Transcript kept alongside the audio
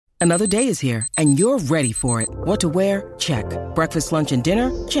Another day is here, and you're ready for it. What to wear? Check. Breakfast, lunch, and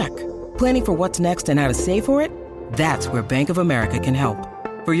dinner? Check. Planning for what's next and how to save for it? That's where Bank of America can help.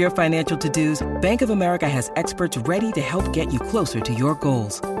 For your financial to-dos, Bank of America has experts ready to help get you closer to your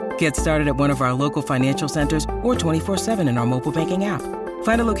goals. Get started at one of our local financial centers or 24/7 in our mobile banking app.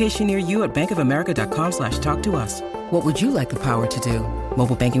 Find a location near you at bankofamerica.com/talktous. What would you like the power to do?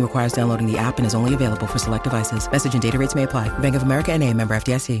 Mobile banking requires downloading the app and is only available for select devices. Message and data rates may apply. Bank of America N.A., member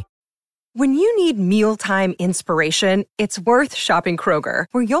FDIC. When you need mealtime inspiration, it's worth shopping Kroger,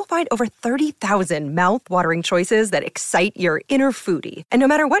 where you'll find over 30,000 mouth-watering choices that excite your inner foodie. And no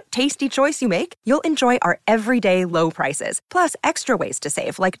matter what tasty choice you make, you'll enjoy our everyday low prices, plus extra ways to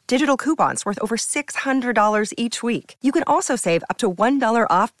save, like digital coupons worth over $600 each week. You can also save up to $1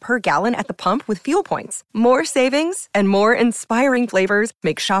 off per gallon at the pump with fuel points. More savings and more inspiring flavors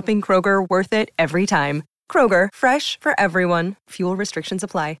make shopping Kroger worth it every time. Kroger, fresh for everyone. Fuel restrictions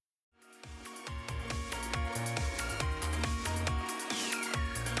apply.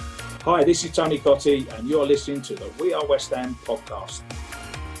 Hi, this is Tony Cottee, and you're listening to the We Are West Ham podcast.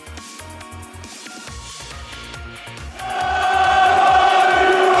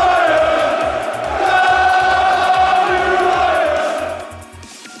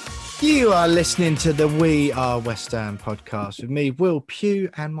 You are listening to the We Are West Ham podcast with me, Will Pugh,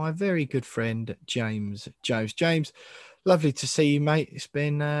 and my very good friend, James Jones. James, lovely to see you, mate. It's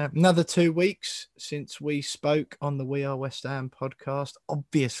been another 2 weeks since we spoke on the We Are West Ham podcast.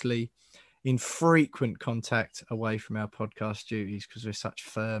 Obviously, in frequent contact away from our podcast duties because we're such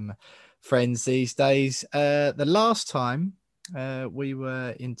firm friends these days. The last time we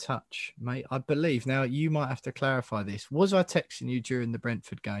were in touch, mate, I believe, now you might have to clarify this, was I texting you during the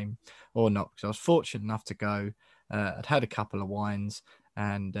Brentford game or not? Because I was fortunate enough to go. I'd had a couple of wines,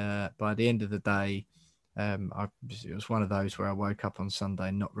 and by the end of the day, it was one of those where I woke up on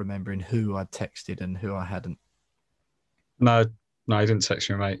Sunday not remembering who I'd texted and who I hadn't. No, you didn't text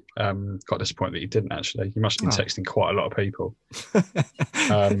me, mate. Got disappointed that you didn't, actually. You must have been texting quite a lot of people.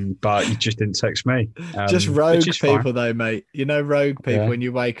 But you just didn't text me. Just rogue people, fine. though, mate. You know, rogue people, when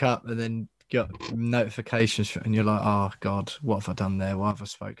you wake up and then got notifications and you're like, oh, God, what have I done there? Why have I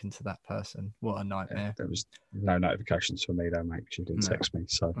spoken to that person? What a nightmare. Yeah, there was no notifications for me, though, mate, because you didn't text me.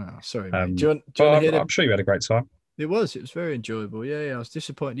 So, sorry, mate. Do you want to hear I'm sure you had a great time. It was very enjoyable. Yeah, I was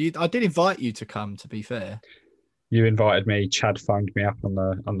disappointed. I did invite you to come, to be fair. You invited me. Chad phoned me up on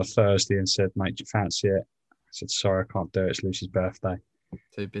the Thursday and said, mate, do you fancy it? I said, sorry, I can't do it. It's Lucy's birthday.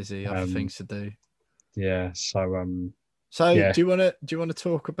 Too busy. I have things to do. Yeah. So, do you want to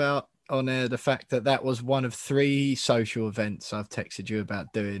talk about on air the fact that was one of 3 social events I've texted you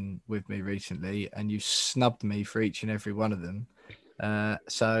about doing with me recently, and you snubbed me for each and every one of them.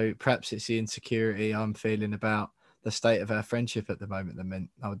 So perhaps it's the insecurity I'm feeling about the state of our friendship at the moment that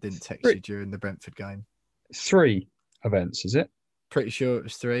meant I didn't text you during the Brentford game. 3 events, is it? Pretty sure it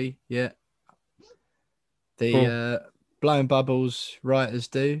was 3. Yeah. The blowing bubbles writers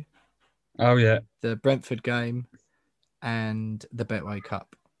do. Oh yeah. The Brentford game and the Betway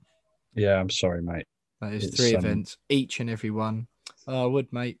Cup. Yeah, I'm sorry, mate. That is 3 events, each and every one. Oh, I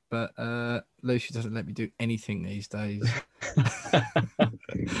would, mate, but Lucy doesn't let me do anything these days.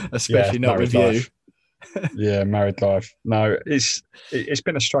 Especially not with life. You. Yeah, married life. No, it's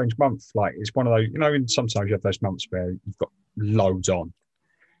been a strange month. Like, it's one of those, and sometimes you have those months where you've got loads on.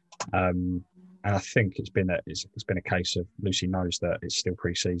 And I think it's been a case of Lucy knows that it's still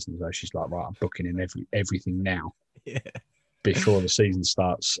pre-season, so she's like, right, I'm booking in everything now. Yeah. Before the season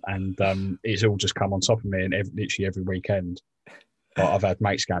starts, and it's all just come on top of me, and literally every weekend. I've had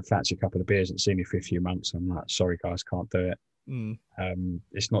mates go and fancy a couple of beers and seen me for a few months. I'm like, sorry guys, can't do it.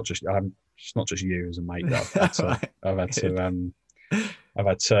 It's not just you as a mate that I've had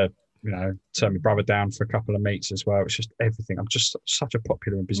to turn my brother down for a couple of meets as well. It's just everything. I'm just such a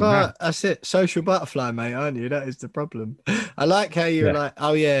popular and busy man. That's it. Social butterfly, mate, aren't you? That is the problem. I like how you're like,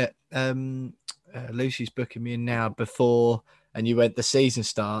 oh yeah, Lucy's booking me in now before, and you went the season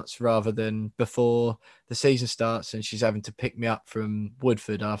starts rather than before the season starts, and she's having to pick me up from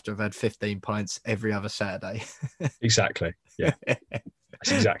Woodford after I've had 15 pints every other Saturday. Exactly. Yeah.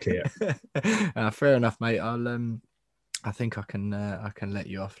 That's exactly it. Fair enough, mate. I think I can let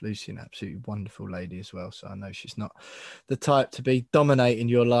you off. Lucy, an absolutely wonderful lady as well. So I know she's not the type to be dominating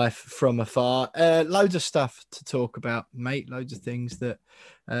your life from afar. Loads of stuff to talk about, mate. Loads of things that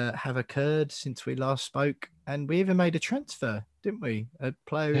have occurred since we last spoke. And we even made a transfer, didn't we? A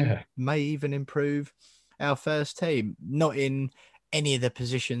player who may even improve our first team. Not in any of the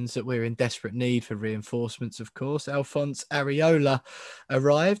positions that we're in desperate need for reinforcements, of course. Alphonse Areola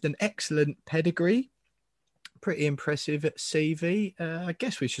arrived, an excellent pedigree. pretty impressive at CV. I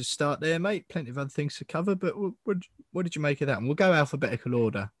guess we should start there, mate. Plenty of other things to cover, but what did you make of that? And we'll go alphabetical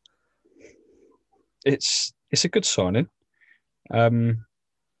order. It's a good signing. I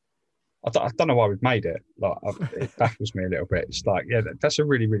don't know why we've made it. Like, it baffles me a little bit. It's like, yeah, that's a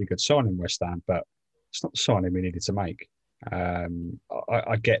really, really good signing, West Ham, but it's not the signing we needed to make. I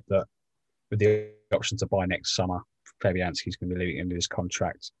get that with the option to buy next summer, Fabianski's going to be leaving into his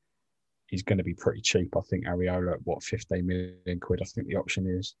contract. He's going to be pretty cheap. I think Areola at 15 million quid, I think the option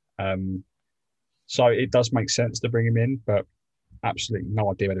is. So it does make sense to bring him in, but absolutely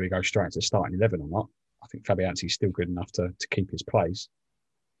no idea whether we go straight into starting 11 or not. I think Fabianski's still good enough to keep his place.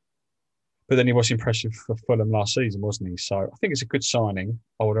 But then he was impressive for Fulham last season, wasn't he? So I think it's a good signing.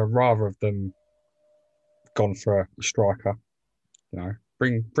 I would have rather of them gone for a striker. You know,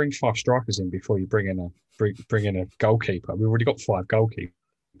 bring 5 strikers in before you bring in a goalkeeper. We've already got 5 goalkeepers.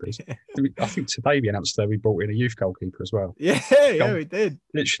 I think today we announced that we brought in a youth goalkeeper as well. Yeah, we did.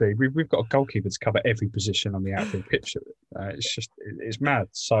 Literally, we've got a goalkeeper to cover every position on the outfield pitch. It's mad.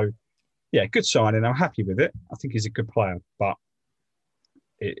 So, yeah, good signing. I'm happy with it. I think he's a good player, but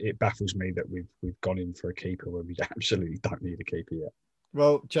it baffles me that we've gone in for a keeper when we absolutely don't need a keeper yet.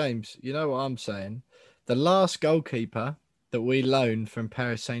 Well, James, you know what I'm saying? The last goalkeeper that we loaned from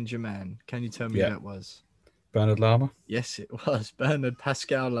Paris Saint-Germain, can you tell me who that was? Bernard Lama? Yes, it was. Bernard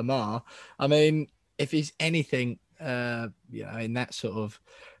Pascal Lamar. I mean, if he's anything, in that sort of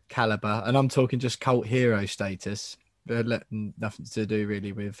caliber, and I'm talking just cult hero status, but nothing to do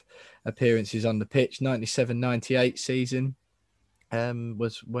really with appearances on the pitch. 97-98 season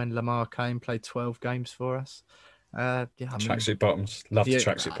was when Lamar came, played 12 games for us. Tracksuit bottoms. Love the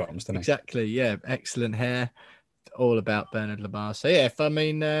tracksuit bottoms, don't he? Exactly, yeah. Excellent hair. All about Bernard Lamar. So, yeah,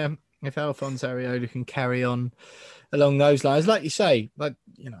 if Alphonse Areola can carry on along those lines, like you say,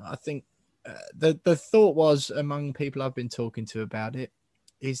 I think the thought was among people I've been talking to about it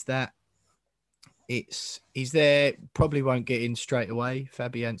is that he's there, probably won't get in straight away.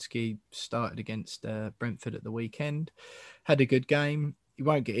 Fabianski started against Brentford at the weekend, had a good game. He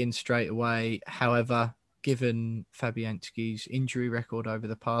won't get in straight away. However, given Fabianski's injury record over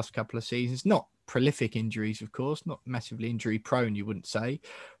the past couple of seasons, not prolific injuries, of course, not massively injury prone, you wouldn't say,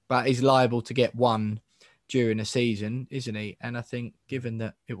 but he's liable to get one during a season, isn't he? And I think given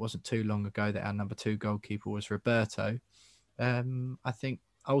that it wasn't too long ago that our number 2 goalkeeper was Roberto, I think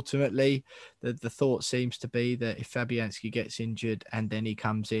ultimately the thought seems to be that if Fabianski gets injured and then he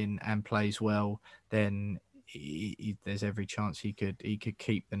comes in and plays well, then there's every chance he could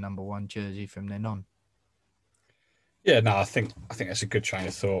keep the number 1 jersey from then on. Yeah, no, I think that's a good train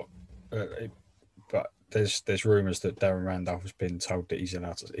of thought. But there's rumours that Darren Randolph has been told that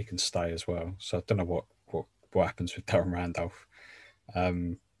he can stay as well. So I don't know what happens with Darren Randolph.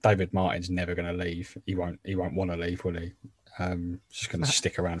 David Martin's never going to leave. He won't want to leave, will he? Just going to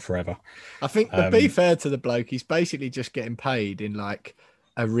stick around forever. I think, to be fair to the bloke, he's basically just getting paid in like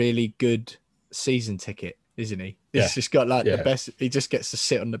a really good season ticket, isn't he? He's just got the best. He just gets to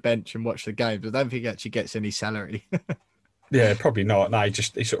sit on the bench and watch the games. I don't think he actually gets any salary. Yeah, probably not. No, he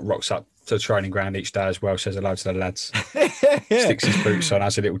sort of rocks up to the training ground each day as well, says hello to the lads, sticks his boots on,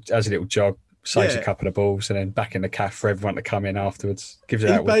 has a little jog, saves a couple of balls, and then back in the cafe for everyone to come in afterwards. Gives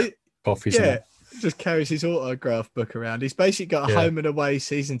it out with coffees. Yeah, just carries his autograph book around. He's basically got a home and away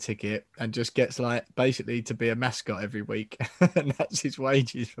season ticket and just gets basically to be a mascot every week, and that's his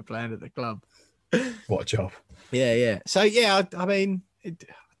wages for playing at the club. What a job! Yeah. So I mean, I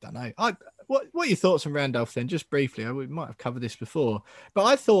don't know. What are your thoughts on Randolph then? Just briefly, we might have covered this before, but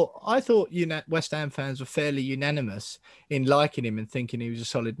I thought West Ham fans were fairly unanimous in liking him and thinking he was a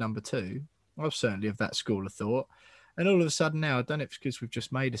solid number 2. I was certainly of that school of thought. And all of a sudden now, I don't know if it's because we've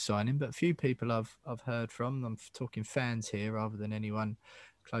just made a signing, but a few people I've heard from, I'm talking fans here rather than anyone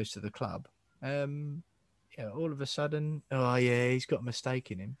close to the club. All of a sudden, he's got a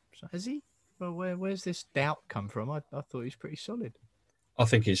mistake in him. So, has he? Well, where's this doubt come from? I thought he was pretty solid. I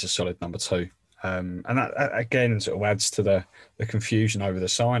think he's a solid number 2. And that again sort of adds to the confusion over the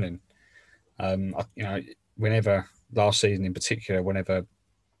signing. Whenever last season in particular, whenever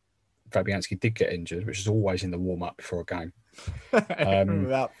Fabianski did get injured, which is always in the warm-up before a game.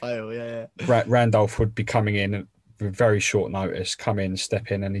 Without fail, yeah. Randolph would be coming in with very short notice, come in, step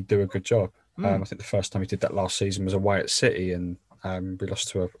in, and he'd do a good job. I think the first time he did that last season was away at City, and we lost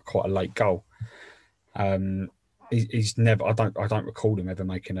to quite a late goal. He's never. I don't recall him ever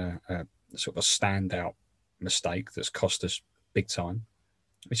making a sort of a standout mistake that's cost us big time.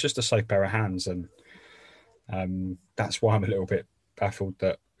 It's just a safe pair of hands, and that's why I'm a little bit baffled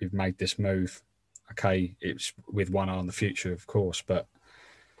that we've made this move. Okay, it's with one eye on the future, of course, but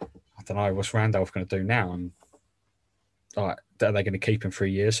I don't know what's Randolph going to do now. And are they going to keep him for a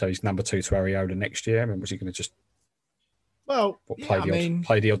year? So he's number 2 to Areola next year. I mean, was he going to just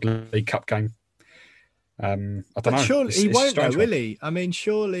play the odd League Cup game? I don't know. Surely he won't, though, will he? I mean,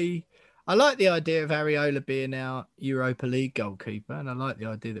 surely. I like the idea of Areola being our Europa League goalkeeper, and I like the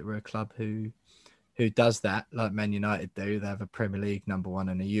idea that we're a club who does that, like Man United do. They have a Premier League number 1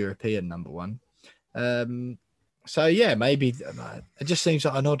 and a European number 1. So yeah, maybe it just seems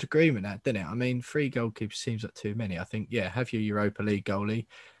like an odd agreement, that, doesn't it? I mean, 3 goalkeepers seems like too many. I think, yeah, have your Europa League goalie.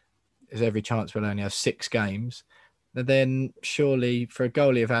 There's every chance we'll only have 6 games. And then surely for a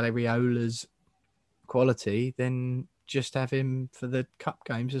goalie of Areola's quality, then just have him for the cup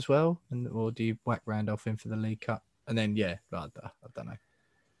games as well, or do you whack Randolph in for the League Cup? And then I don't know.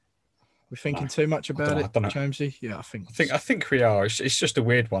 We're thinking too much about it, Jamesy. Yeah, I think we are. It's just a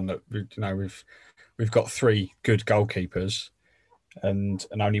weird one that we've got 3 good goalkeepers and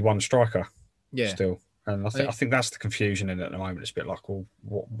only 1 striker. Yeah, still, and I think that's the confusion in it at the moment. It's a bit like, well,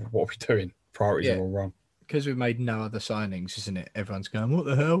 what are we doing? Priorities are all wrong. Because we've made no other signings, isn't it? Everyone's going, what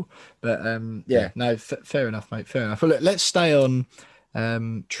the hell? But no, fair enough, mate. Fair enough. Well, look, let's stay on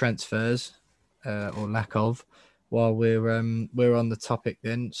transfers or lack of while we're on the topic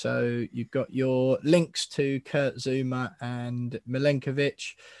then. So you've got your links to Kurt Zouma and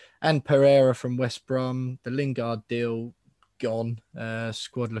Milenkovic and Pereira from West Brom. The Lingard deal gone.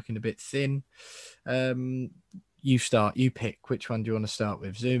 Squad looking a bit thin. You start. You pick. Which one do you want to start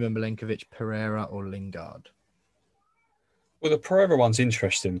with? Zouma, Milenkovic, Pereira, or Lingard? Well, the Pereira one's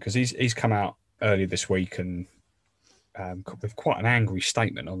interesting because he's come out earlier this week and with quite an angry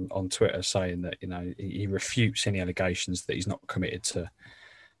statement on Twitter saying that he refutes any allegations that he's not committed to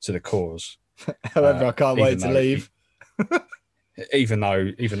the cause. However, I can't wait to leave. Even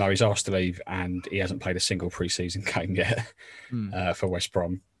though he's asked to leave and he hasn't played a single pre-season game yet for West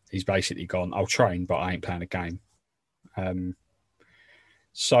Brom, he's basically gone, I'll train, but I ain't playing a game. I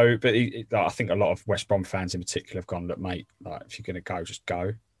think a lot of West Brom fans in particular have gone, look, mate, like, if you're going to go, just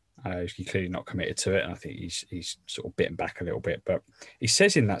go. If you're clearly not committed to it, and I think he's sort of bitten back a little bit. But he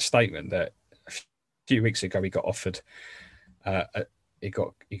says in that statement that a few weeks ago he got offered, he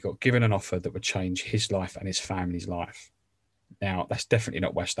got given an offer that would change his life and his family's life. Now that's definitely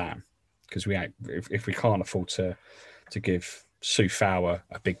not West Ham, because if we can't afford to give Sue Fowler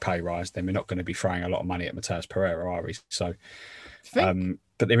a big pay rise, then we're not going to be throwing a lot of money at Matheus Pereira, are we? So,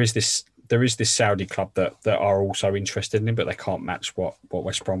 but there is this Saudi club that are also interested in him, but they can't match what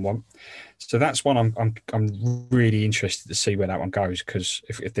West Brom want. So that's one I'm really interested to see where that one goes, because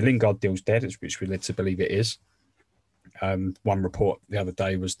if the Lingard deal's dead, which we're led to believe it is, one report the other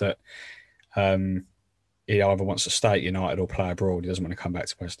day was that he either wants to stay at United or play abroad. He doesn't want to come back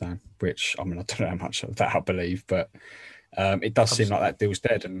to West Ham, which, I mean, I don't know how much of that I believe, but it does seem like that deal's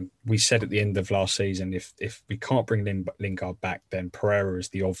dead. And we said at the end of last season, if we can't bring Lingard back, then Pereira is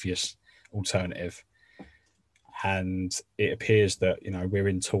the obvious alternative. And it appears that, we're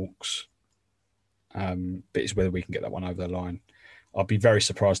in talks, but it's whether we can get that one over the line. I'd be very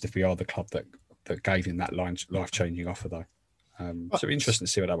surprised if we are the club that gave him that life-changing offer, though. So interesting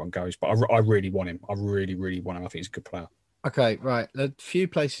to see where that one goes. But I really want him. I really, really want him. I think he's a good player. Okay, right. A few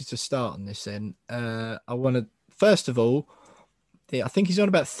places to start on this then. I want to, first of all, I think he's on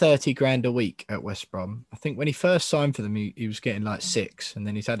about 30 grand a week at West Brom. I think when he first signed for them, he was getting like 6, and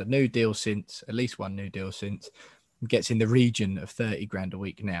then he's had a new deal since, at least one new deal since. He gets in the region of 30 grand a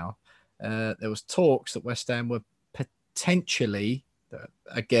week now. There was talks that West Ham were potentially,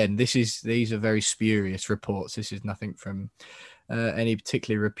 again, these are very spurious reports. This is nothing from any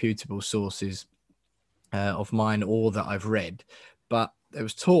particularly reputable sources of mine or that I've read, but there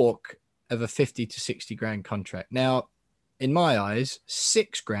was talk of a 50 to 60 grand contract. Now, in my eyes,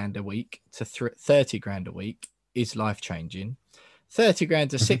 6 grand a week to 30 grand a week is life-changing. 30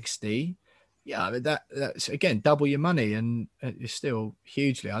 grand to 60, yeah, that's again double your money, and it's still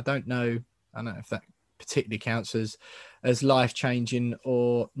hugely. I don't know if that particularly counts as life-changing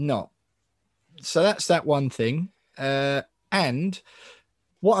or not. So that's that one thing. And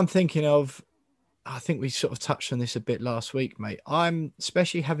what I'm thinking of, I think we sort of touched on this a bit last week, mate. I'm,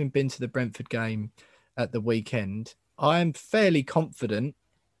 especially having been to the Brentford game at the weekend, I'm fairly confident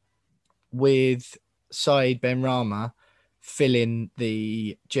with Said Benrahma filling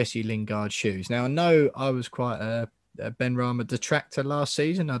the Jesse Lingard shoes. Now, I know I was quite a Benrahma detractor last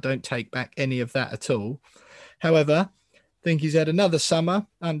season. I don't take back any of that at all. However, I think he's had another summer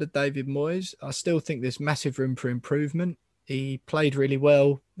under David Moyes. I still think there's massive room for improvement. He played really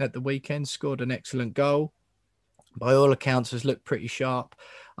well at the weekend, scored an excellent goal. By all accounts, has looked pretty sharp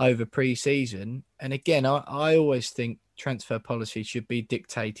over pre-season. And again, I always think transfer policy should be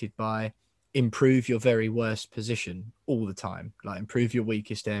dictated by improve your very worst position all the time, like improve your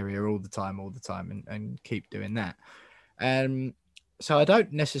weakest area all the time, and keep doing that. So I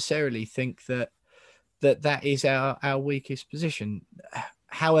don't necessarily think that is our weakest position.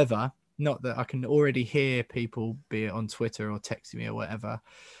 However, not that I can already hear people, be it on Twitter or texting me or whatever,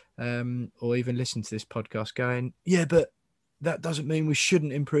 or even listen to this podcast going, yeah, but that doesn't mean we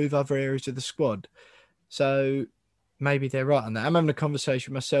shouldn't improve other areas of the squad. So maybe they're right on that. I'm having a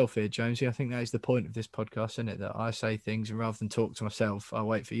conversation with myself here, Jonesy. I think that is the point of this podcast, isn't it? That I say things, and rather than talk to myself, I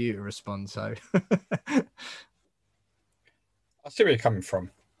wait for you to respond. So I see where you're coming from.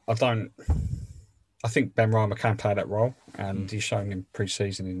 I think Benrahma can play that role, and he's shown in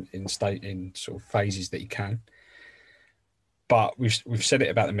pre-season in sort of phases that he can. But we've said it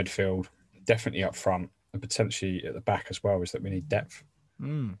about the midfield, definitely up front and potentially at the back as well, is that we need depth.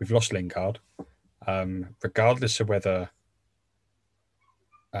 We've lost Lingard. Regardless of whether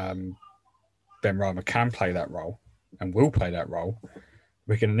Benrahma can play that role and will play that role,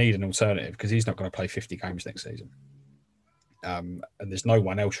 we're going to need an alternative because he's not going to play 50 games next season. And there's no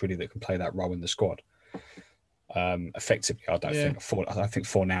one else really that can play that role in the squad effectively. I think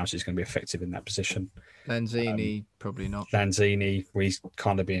Fornals is going to be effective in that position. Lanzini probably not. Lanzini, he's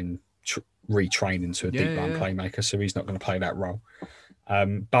kind of been retrained into a deep line playmaker, so he's not going to play that role.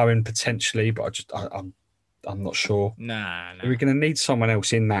 Bowen potentially, but I'm not sure. Nah. We're going to need someone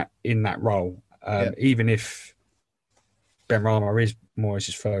else in that role, even if Benrahma is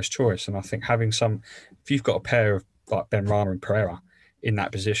Moyes' first choice. And I think if you've got a pair of like Benrahma and Pereira in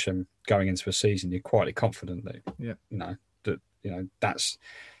that position going into a season, you're quietly confident that that's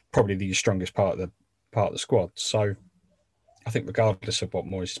probably the strongest part of the squad. So I think regardless of what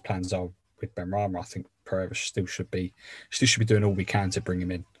Moyes' plans are with Benrahma, I think Pereira still should be doing all we can to bring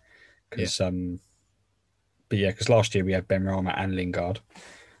him in. Because last year we had Benrahma and Lingard.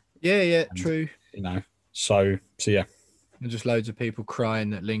 True. So yeah. And just loads of people crying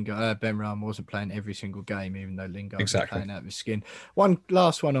that Benrahma wasn't playing every single game, even though Lingard was playing out of his skin. One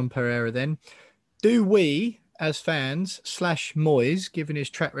last one on Pereira then. Do we, as fans / Moyes, given his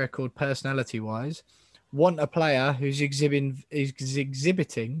track record personality-wise, want a player who's exhibiting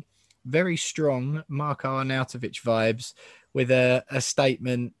very strong Marko Arnautovic vibes with a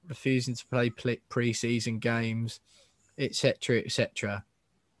statement, refusing to play pre-season games, etc., etc.?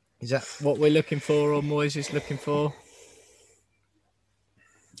 Is that what we're looking for, or Moyes is looking for?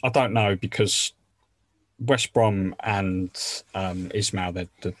 I don't know, because West Brom and Ismail,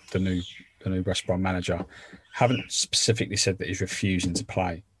 the new West Brom manager, haven't specifically said that he's refusing to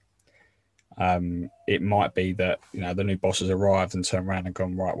play. It might be that the new boss has arrived and turned around and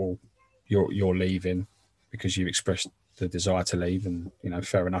gone, right, well, you're leaving because you expressed the desire to leave, and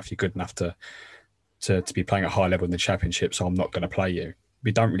fair enough, you're good enough to be playing at high level in the Championship, so I'm not going to play you.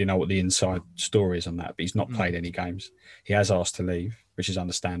 We don't really know what the inside story is on that, but he's not played any games. He has asked to leave, which is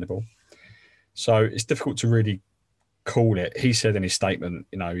understandable. So it's difficult to really call it. He said in his statement,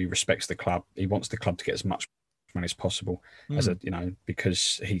 he respects the club. He wants the club to get as much money as possible,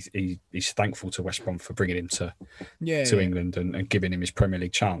 because he's thankful to West Brom for bringing him to England and giving him his Premier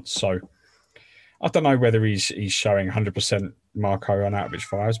League chance. So I don't know whether he's showing 100% Marko Arnautovic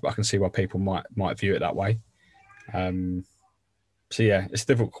vibes, but I can see why people might view it that way. So yeah, it's a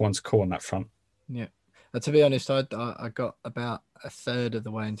difficult one to call on that front. Yeah. But to be honest, I got about a third of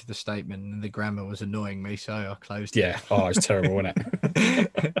the way into the statement and the grammar was annoying me, so I closed it. Yeah, it's terrible, isn't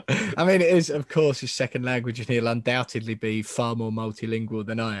it? I mean, it is, of course, his second language, and he'll undoubtedly be far more multilingual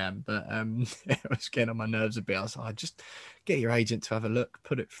than I am, but it was getting on my nerves a bit. I was like, just get your agent to have a look.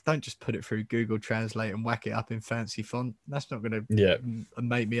 Don't just put it through Google Translate and whack it up in fancy font. That's not going to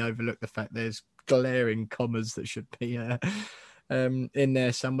make me overlook the fact there's glaring commas that should be in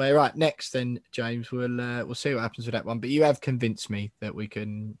there somewhere. Right, next then, James, we'll see what happens with that one. But you have convinced me that we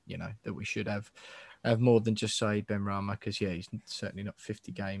can, that we should have more than just say Benrahma, because he's certainly not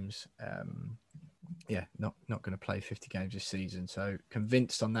 50 games. Not going to play 50 games this season. So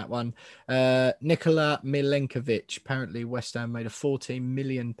convinced on that one. Nikola Milenkovic. Apparently West Ham made a £14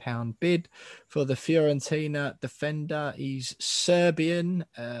 million bid for the Fiorentina defender. He's Serbian,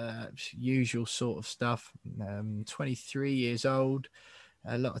 usual sort of stuff. 23 years old,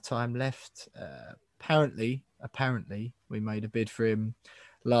 a lot of time left. Apparently we made a bid for him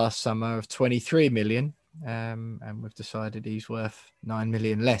last summer of 23 million. And we've decided he's worth 9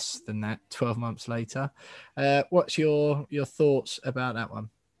 million less than that 12 months later. What's your thoughts about that one?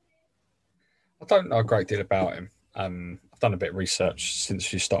 I don't know a great deal about him. I've done a bit of research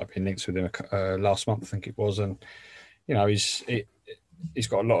since you started being linked with him last month, I think it was, and he's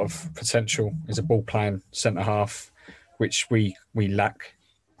got a lot of potential. He's a ball playing centre half, which we lack.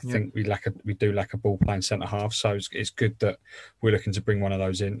 I I think we do lack a ball playing centre half, so it's good that we're looking to bring one of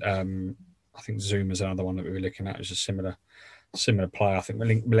those in. I think Zuma's another one that we were looking at as a similar player. I think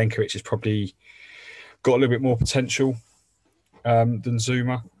Milenkovic has probably got a little bit more potential than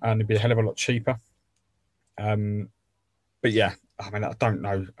Zuma, and it'd be a hell of a lot cheaper. But yeah, I mean, I don't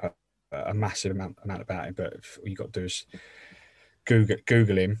know a massive amount about him, but all you got to do is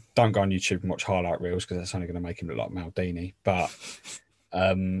Google him. Don't go on YouTube and watch highlight reels because that's only going to make him look like Maldini. But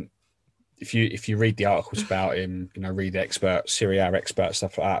if you read the articles about him, read the Serie A expert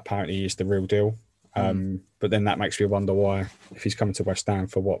stuff like that, apparently he is the real deal. But then that makes me wonder why, if he's coming to West Ham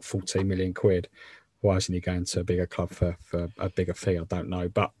for what, 14 million quid, why isn't he going to a bigger club for a bigger fee? I don't know.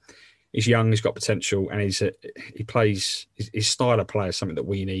 But he's young, he's got potential, and he plays his style of play is something that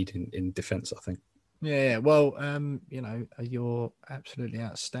we need in defence, I think. Yeah, well, your absolutely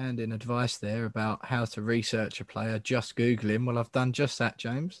outstanding advice there about how to research a player. Just Google him. Well, I've done just that,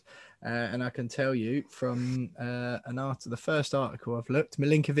 James. And I can tell you from the first article I've looked,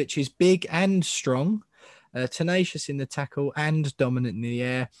 Milinkovic is big and strong, tenacious in the tackle and dominant in the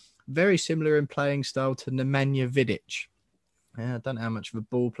air. Very similar in playing style to Nemanja Vidic. I don't know how much of a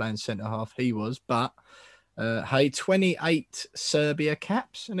ball-playing centre-half he was, but 28 Serbia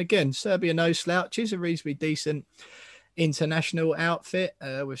caps. And again, Serbia no slouches, a reasonably decent international outfit.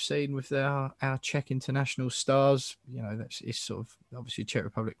 We've seen with our Czech international stars, it's sort of obviously Czech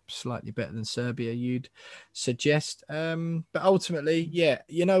Republic slightly better than Serbia, you'd suggest. But ultimately, yeah,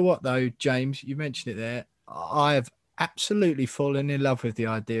 you know what though, James, you mentioned it there. I have absolutely fallen in love with the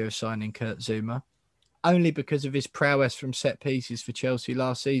idea of signing Kurt Zuma, only because of his prowess from set pieces for Chelsea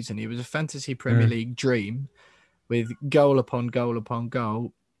last season. He was a fantasy Premier League dream with goal upon goal upon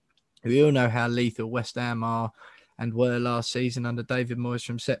goal. We all know how lethal West Ham are and were last season under David Moyes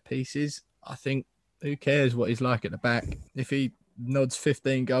from set pieces. I think who cares what he's like at the back? If he nods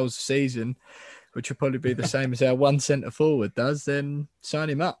 15 goals a season, which will probably be the same as our one centre forward does, then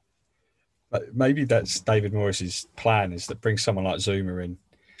sign him up. But maybe that's David Moyes' plan, is that bring someone like Zuma in.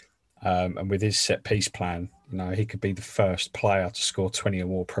 And with his set piece plan, he could be the first player to score 20 or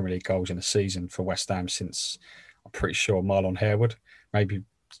more Premier League goals in a season for West Ham since, I'm pretty sure, Marlon Harewood, maybe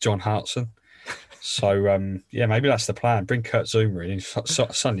John Hartson. So, maybe that's the plan. Bring Kurt Zuma in.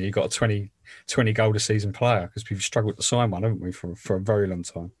 Suddenly you've got a 20 goal a season player, because we've struggled to sign one, haven't we, for a very long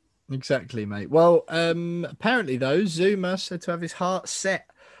time. Exactly, mate. Well, apparently, though, Zuma said to have his heart set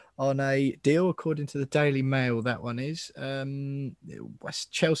on a deal, according to the Daily Mail. That one is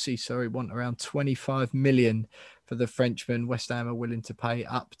Chelsea want around 25 million for the Frenchman. West Ham are willing to pay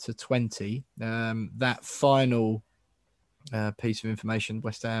up to 20. That final piece of information,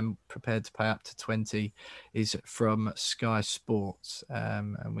 West Ham prepared to pay up to 20, is from Sky Sports,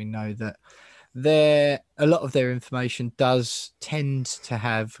 and we know that a lot of their information does tend to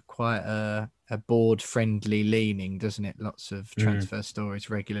have quite a board-friendly leaning, doesn't it? Lots of transfer stories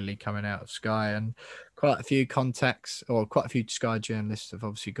regularly coming out of Sky, and quite a few Sky journalists have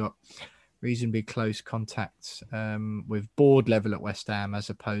obviously got reasonably close contacts with board level at West Ham, as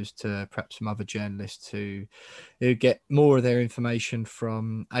opposed to perhaps some other journalists who get more of their information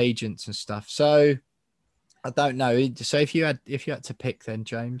from agents and stuff. So I don't know. So if you had to pick, then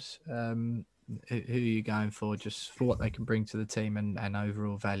James, who are you going for, just for what they can bring to the team and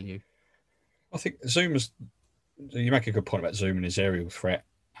overall value? I think you make a good point about Zuma and his aerial threat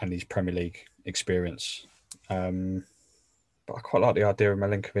and his Premier League experience. But I quite like the idea of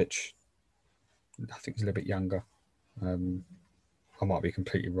Milenkovic. I think he's a little bit younger. I might be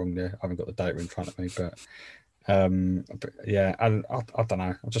completely wrong there. I haven't got the data in front of me, but yeah, and I don't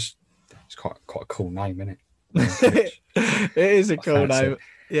know. It's quite a cool name, isn't it? It is a cool name.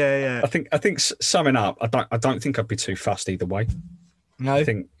 Yeah. I think summing up, I don't think I'd be too fussed either way. No. I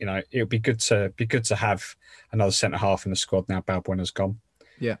think it would be good to have another centre half in the squad now Balbuena's gone.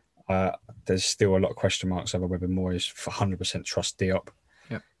 Yeah. There's still a lot of question marks over whether Moyes for 100% trust Diop.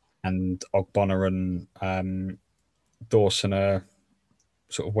 Yeah. And Ogbonna and Dawson are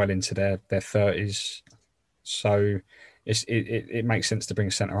sort of well into their 30s, so it makes sense to bring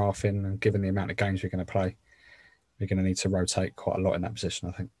a centre half in. And given the amount of games we're going to play, we're going to need to rotate quite a lot in that position,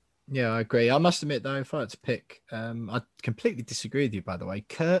 I think. Yeah, I agree. I must admit, though, if I had to pick, I completely disagree with you, by the way.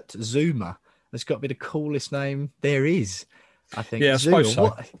 Kurt Zuma has got to be the coolest name there is, I think. Yeah, I suppose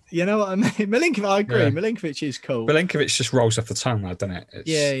so. You know what I mean? Milinkovic, I agree. Yeah. Milinkovic is cool. Milinkovic just rolls off the tongue, though, doesn't it?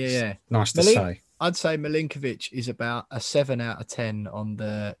 It's nice to say. I'd say Milinkovic is about a 7 out of 10 on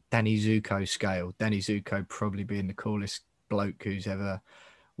the Danny Zuko scale. Danny Zuko probably being the coolest bloke who's ever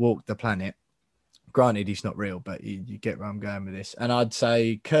walked the planet. Granted, he's not real, but you get where I'm going with this. And I'd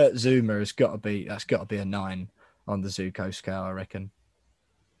say Kurt Zuma that's got to be a 9 on the Zuko scale, I reckon.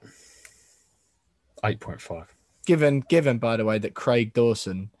 8.5. Given, by the way, that Craig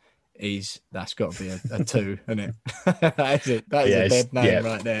Dawson that's got to be a 2, isn't it? That is a dead name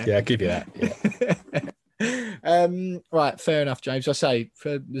right there. Yeah, I'll give you that. Yeah. Right, fair enough, James. I say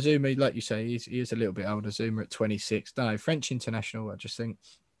for Zouma, like you say, he is a little bit older. Zouma at 26. No, French international. I just think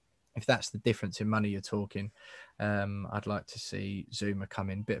if that's the difference in money you're talking, I'd like to see Zouma come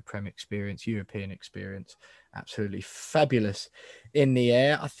in, bit of Prem experience, European experience, absolutely fabulous in the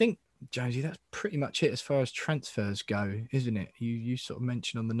air. I think, Jonesy, that's pretty much it as far as transfers go, isn't it? You sort of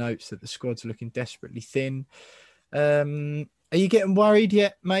mentioned on the notes that the squad's looking desperately thin. Are you getting worried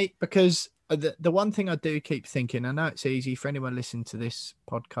yet, mate? Because the one thing I do keep thinking, I know it's easy for anyone listening to this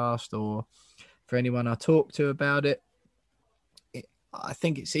podcast or for anyone I talk to about it, I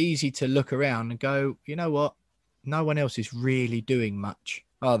think it's easy to look around and go, you know what? No one else is really doing much,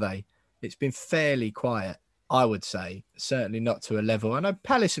 are they? It's been fairly quiet, I would say. Certainly not to a level. I know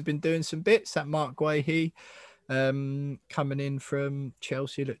Palace have been doing some bits. That Mark Guehi coming in from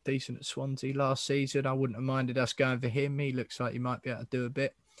Chelsea looked decent at Swansea last season. I wouldn't have minded us going for him. He looks like he might be able to do a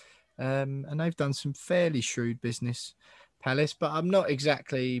bit. And they've done some fairly shrewd business, Palace. But I'm not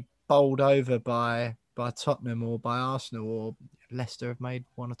exactly bowled over by Tottenham or by Arsenal, or Leicester have made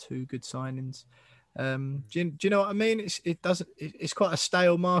 1 or 2 good signings. Do you know what I mean? It's quite a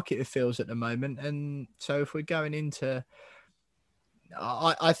stale market, it feels, at the moment. And so if we're going into,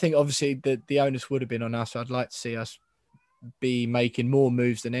 I think obviously the onus would have been on us. I'd like to see us be making more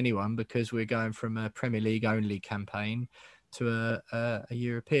moves than anyone, because we're going from a Premier League only campaign to a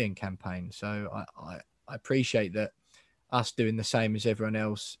European campaign. So I appreciate that us doing the same as everyone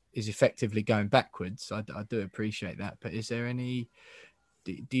else is effectively going backwards. I do appreciate that. But is there any,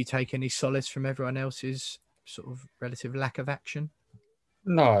 do you take any solace from everyone else's sort of relative lack of action?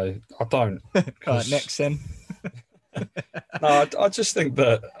 No, I don't. All right, next then. No, I just think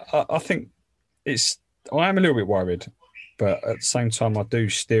that I think I am a little bit worried, but at the same time, I do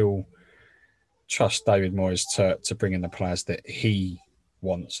still trust David Moyes to bring in the players that he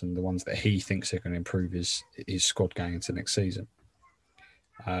wants and the ones that he thinks are going to improve his squad going into next season.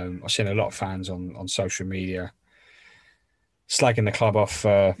 I've seen a lot of fans on social media slagging the club off,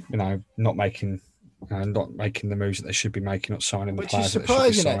 not making the moves that they should be making, not signing the players. Which is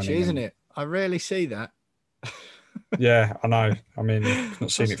surprising, actually, isn't it? I rarely see that. Yeah, I know. I mean, I've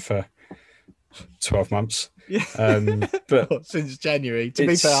not seen it for 12 months. Yeah. But since January. To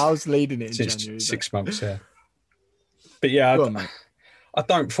be fair, I was leading it in January. 6 months, yeah. But yeah, Go on, mate. I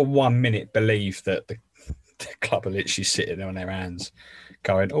don't for 1 minute believe that the club are literally sitting there on their hands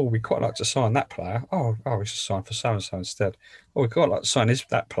going, oh, we'd quite like to sign that player. Oh, we should sign for so-and-so instead. Oh, we'd quite like to sign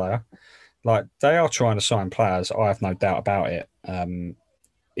that player. Like, they are trying to sign players. I have no doubt about it.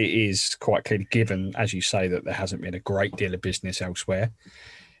 It is quite clearly given, as you say, that there hasn't been a great deal of business elsewhere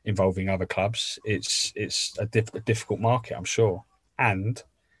involving other clubs. It's a difficult market, I'm sure. And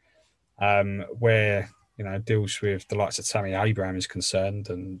where, deals with the likes of Tammy Abraham is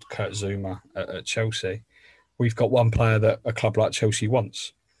concerned and Kurt Zouma at Chelsea, we've got one player that a club like Chelsea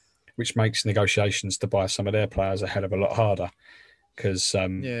wants, which makes negotiations to buy some of their players a hell of a lot harder. Because,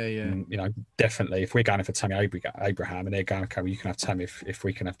 definitely, if we're going for Tammy Abraham and they're going, okay, well, you can have Tammy if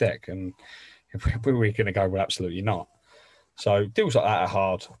we can have Dec. And if we're going to go, well, absolutely not. So deals like that are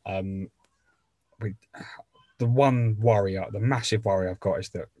hard. The massive worry I've got is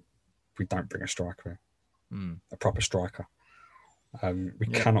that we don't bring a striker in, a proper striker. We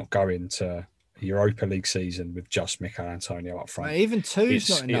cannot go into a Europa League season with just Mikel Antonio up front. Mate, even two's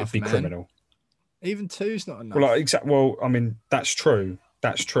not enough, it'd be criminal. Even two's not enough. Well, I mean, that's true.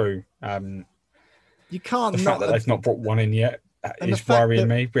 That's true. You can't. The fact that they've not brought one in yet is worrying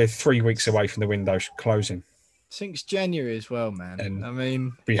me. We're 3 weeks away from the window closing. Since January as well, man. And I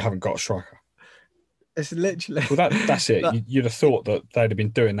mean, we haven't got a striker. It's literally. Well, that's it. You'd have thought that they'd have been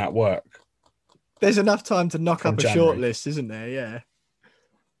doing that work. There's enough time to knock up a short list, isn't there? Yeah.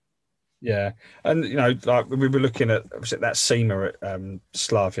 Yeah, and like we were looking at, was it that Seema at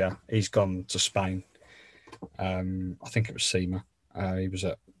Slavia? He's gone to Spain. I think it was Seema. He was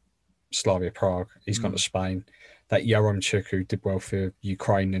at Slavia Prague. He's gone to Spain. That Yaremchuk, who did well for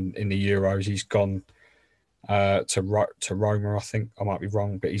Ukraine in the Euros, he's gone to Roma. I think I might be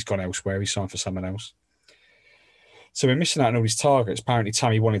wrong, but he's gone elsewhere. He signed for someone else. So we're missing out on all these targets. Apparently,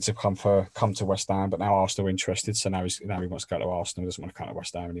 Tammy wanted to come to West Ham, but now Arsenal are interested. So now he wants to go to Arsenal. He doesn't want to come to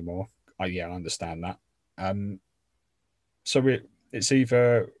West Ham anymore. I understand that. So it's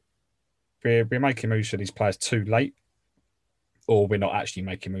either we're making moves for these players too late, or we're not actually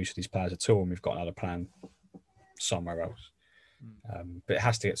making moves for these players at all, and we've got another plan somewhere else. But it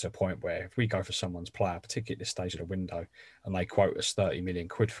has to get to a point where if we go for someone's player, particularly at this stage of the window, and they quote us 30 million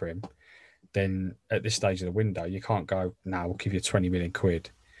quid for him, then at this stage of the window, you can't go, no, we'll give you 20 million quid,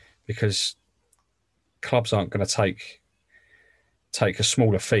 because clubs aren't going to take a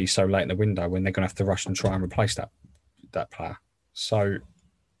smaller fee so late in the window when they're going to have to rush and try and replace that player. So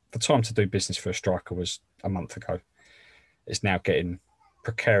the time to do business for a striker was a month ago. It's now getting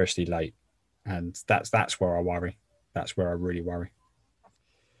precariously late, and that's where I worry. That's where I really worry.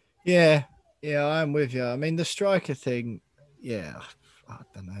 Yeah, I'm with you. I mean, the striker thing, I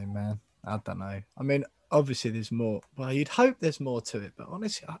don't know, man. I don't know. I mean, obviously there's more. Well, you'd hope there's more to it, but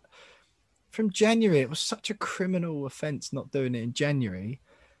honestly, from January, it was such a criminal offence not doing it in January.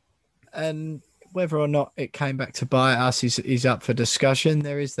 And whether or not it came back to bite us is up for discussion.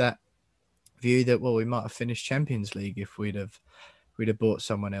 There is that view that, well, we might have finished Champions League if we'd have bought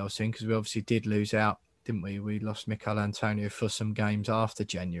someone else in, because we obviously did lose out, didn't we? We lost Mikel Antonio for some games after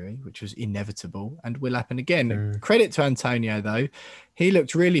January, which was inevitable and will happen again. Credit to Antonio, though. He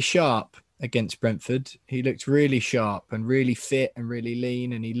looked really sharp against Brentford. He looked really sharp and really fit and really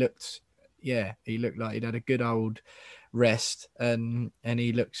lean, and he looked like he'd had a good old rest, and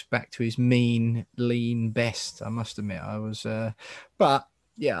he looks back to his mean, lean best. I must admit, I was, but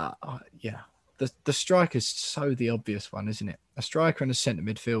the striker's so the obvious one, isn't it? A striker and a centre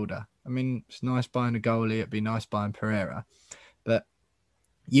midfielder. I mean, it's nice buying a goalie. It'd be nice buying Pereira, but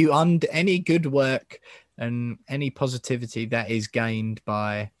you under any good work and any positivity that is gained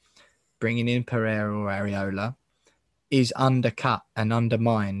by bringing in Pereira or Areola is undercut and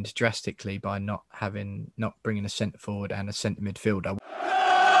undermined drastically by not bringing a centre forward and a centre midfielder.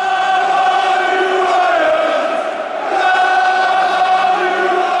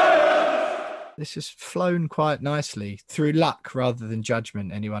 This has flown quite nicely through luck rather than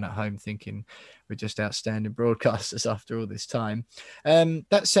judgment. Anyone at home thinking we're just outstanding broadcasters after all this time.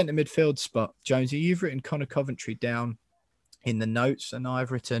 That centre midfield spot, Jonesy, you've written Connor Coventry down in the notes, and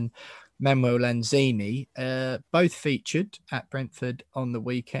I've written Manuel Lanzini, both featured at Brentford on the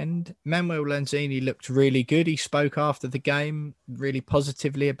weekend. Manuel Lanzini looked really good. He spoke after the game really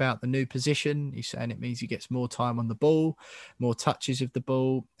positively about the new position. He's saying it means he gets more time on the ball, more touches of the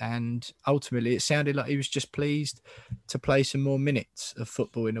ball, and ultimately it sounded like he was just pleased to play some more minutes of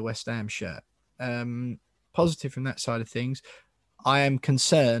football in a West Ham shirt. Positive from that side of things. I am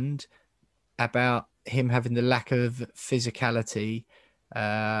concerned about him having the lack of physicality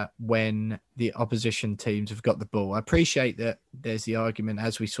when the opposition teams have got the ball. I appreciate that there's the argument,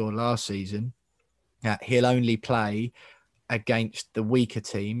 as we saw last season, that he'll only play against the weaker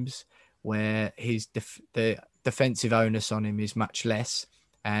teams where the defensive onus on him is much less,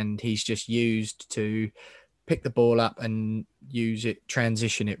 and he's just used to pick the ball up and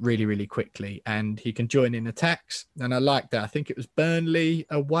transition it really, really quickly, and he can join in attacks. And I like that. I think it was Burnley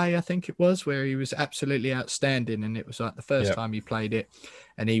away, where he was absolutely outstanding, and it was like the first time he played it,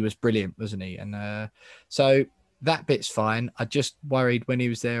 and he was brilliant, wasn't he? And so that bit's fine. I just worried when he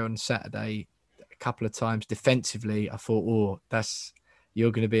was there on Saturday a couple of times defensively. I thought,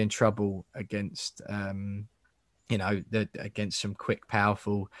 you're going to be in trouble against against some quick,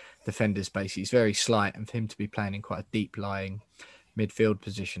 powerful defenders. Basically, he's very slight, and for him to be playing in quite a deep lying midfield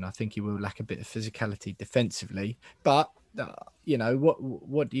position, I think he will lack a bit of physicality defensively. But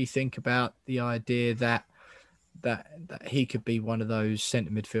what do you think about the idea that he could be one of those centre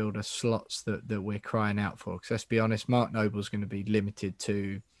midfielder slots that we're crying out for? Because let's be honest, Mark Noble's going to be limited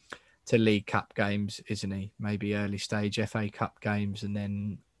to League Cup games, isn't he? Maybe early stage FA Cup games, and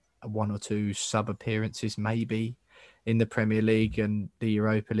then one or two sub appearances maybe in the Premier League and the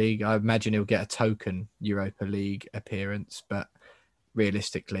Europa League. I imagine he'll get a token Europa League appearance, but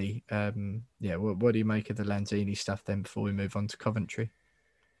realistically, what do you make of the Lanzini stuff then before we move on to Coventry?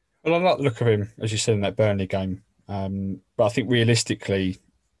 Well, I like the look of him, as you said, in that Burnley game. But I think realistically,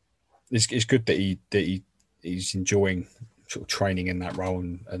 it's good that he's enjoying sort of training in that role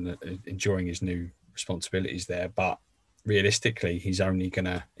and enjoying his new responsibilities there. But realistically, he's not going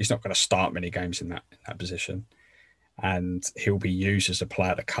to start many games in that position, and he'll be used as a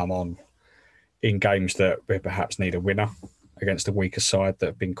player to come on in games that we perhaps need a winner against a weaker side that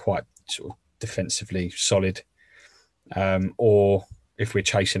have been quite sort of defensively solid, or if we're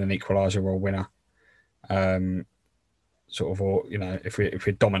chasing an equaliser or a winner, if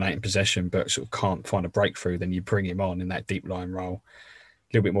we're dominating possession but sort of can't find a breakthrough, then you bring him on in that deep line role.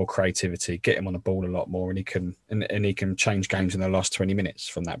 A little bit more creativity, get him on the ball a lot more, and he can change games in the last 20 minutes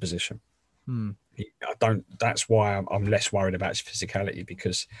from that position. That's why I'm less worried about his physicality,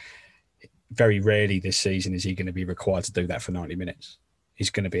 because very rarely this season is he going to be required to do that for 90 minutes. He's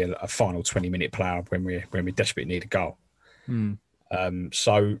going to be a final 20-minute player when we desperately need a goal.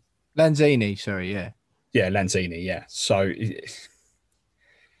 So Lanzini, sorry, yeah. Yeah, Lanzini, yeah. So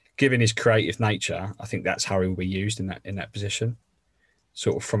given his creative nature, I think that's how he will be used in that position,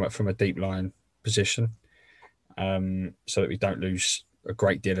 sort of from a deep line position, so that we don't lose a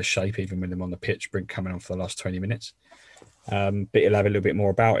great deal of shape even with him on the pitch, coming on for the last 20 minutes. But he'll have a little bit more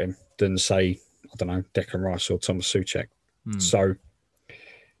about him than, say, I don't know, Declan Rice or Thomas Souček. So,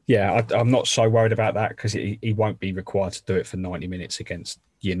 yeah, I'm not so worried about that because he won't be required to do it for 90 minutes against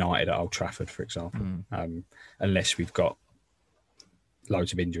United at Old Trafford, for example, unless we've got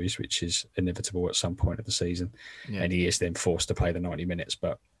loads of injuries, which is inevitable at some point of the season. Yeah. And he is then forced to play the 90 minutes,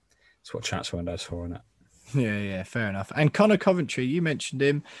 but it's what transfer window's for, isn't it? Yeah, fair enough. And Conor Coventry, you mentioned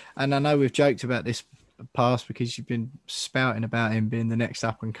him, and I know we've joked about this past because you've been spouting about him being the next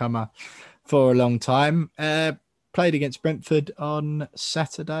up-and-comer for a long time. Played against Brentford on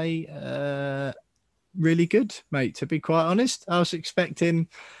Saturday. Really good, mate, to be quite honest. I was expecting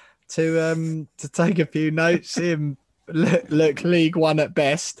to take a few notes, see him look League One at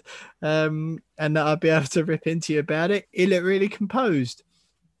best, and that I'd be able to rip into you about it. He looked really composed.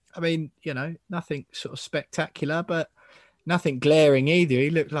 I mean, nothing sort of spectacular, but nothing glaring either. He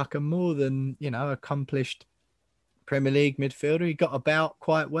looked like a more than, accomplished Premier League midfielder. He got about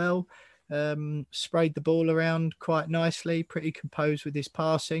quite well, sprayed the ball around quite nicely, pretty composed with his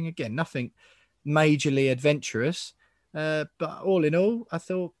passing. Again, nothing majorly adventurous, but all in all, I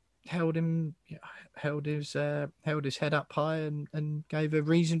thought held his head up high and gave a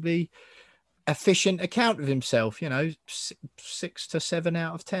reasonably efficient account of himself. 6 to 7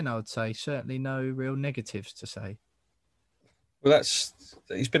 out of 10, I would say. Certainly no real negatives to say. Well,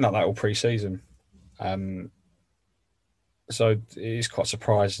 he's been like that all pre-season. So it is quite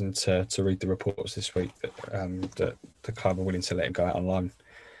surprising to read the reports this week that the club are willing to let him go out on loan.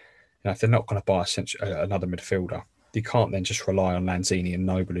 If they're not going to buy another midfielder, you can't then just rely on Lanzini and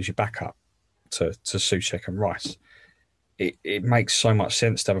Noble as your backup to Souček and Rice. It makes so much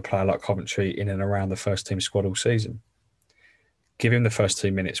sense to have a player like Coventry in and around the first team squad all season. Give him the first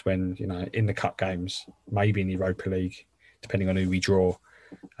 2 minutes when, in the cup games, maybe in the Europa League, depending on who we draw.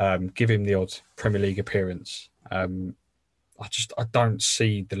 Give him the odd Premier League appearance. I don't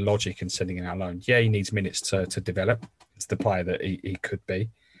see the logic in sending him out alone. Yeah, he needs minutes to develop. It's the player that he could be.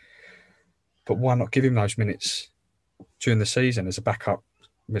 But why not give him those minutes during the season as a backup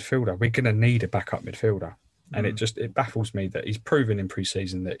midfielder? We're going to need a backup midfielder. And it baffles me that he's proven in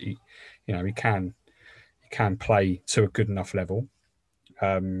pre-season that he can play to a good enough level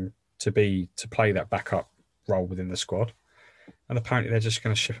to play that backup role within the squad. And apparently they're just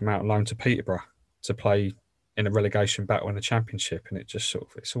going to ship him out on loan to Peterborough to play in a relegation battle in the Championship, and it's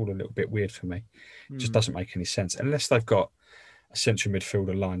all a little bit weird for me. It just doesn't make any sense unless they've got a central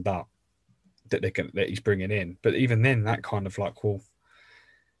midfielder lined up that he's bringing in. But even then, that kind of like, well,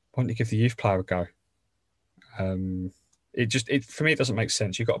 why don't you give the youth player a go? For me, it doesn't make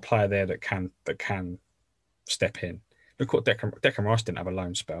sense. You've got a player there that can step in. Look what Declan Rice didn't have a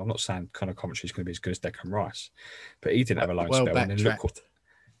loan spell. I'm not saying Conor Coventry is going to be as good as Declan Rice, but he didn't have a loan spell. And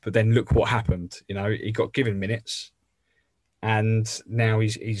then look what happened. He got given minutes, and now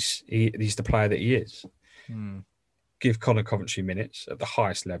he's the player that he is. Give Conor Coventry minutes at the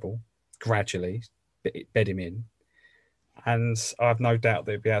highest level, gradually bed him in, and I have no doubt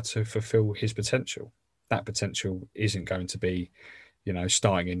they'll be able to fulfil his potential. That potential isn't going to be,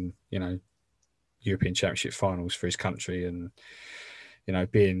 starting in, European Championship finals for his country and,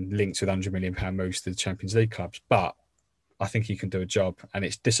 being linked with £100 million moves to the Champions League clubs. But I think he can do a job, and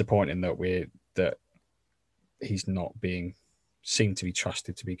it's disappointing that he's not being seen to be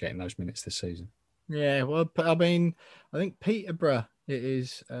trusted to be getting those minutes this season. Yeah, well, I mean, I think Peterborough it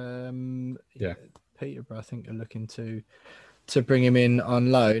is. Peterborough, I think, are looking to bring him in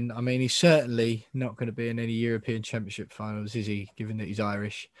on loan. I mean, he's certainly not going to be in any European Championship finals, is he? Given that he's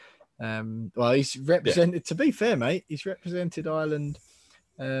Irish. Well, he's represented. Yeah. To be fair, mate, he's represented Ireland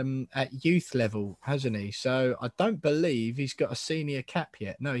at youth level, hasn't he? So I don't believe he's got a senior cap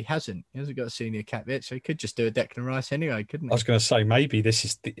yet. No, he hasn't. He hasn't got a senior cap yet, so he could just do a Declan Rice anyway, couldn't he? I was going to say maybe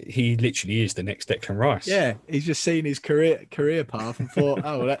he literally is the next Declan Rice. Yeah, he's just seen his career path and thought,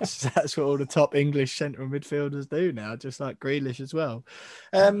 oh, that's what all the top English central midfielders do now, just like Grealish as well.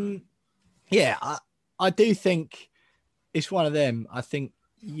 I do think it's one of them. I think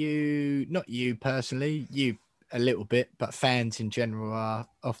not you personally, you a little bit, but fans in general are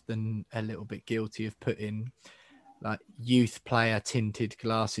often a little bit guilty of putting like youth player tinted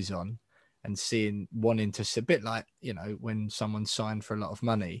glasses on and wanting to see a bit like, when someone's signed for a lot of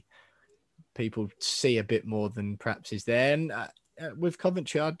money, people see a bit more than perhaps is there. And with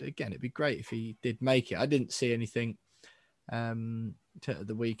Coventry, it'd be great if he did make it. I didn't see anything to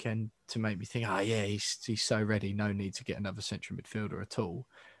the weekend to make me think, he's so ready. No need to get another central midfielder at all.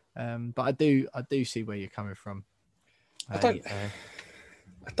 But I do see where you're coming from. If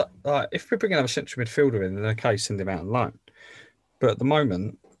we're bringing another central midfielder in, then okay, send him out on loan. But at the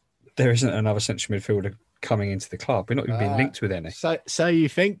moment, there isn't another central midfielder coming into the club. We're not even being linked with any. So you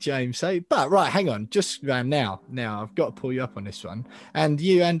think, James? But right, hang on. Just now, I've got to pull you up on this one, and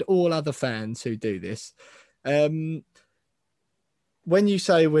you and all other fans who do this. When you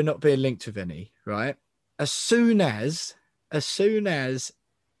say we're not being linked with any, right? As soon as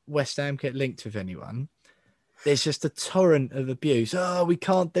West Ham get linked with anyone, there's just a torrent of abuse. Oh, we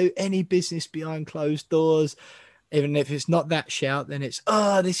can't do any business behind closed doors. Even if it's not that shout, then it's,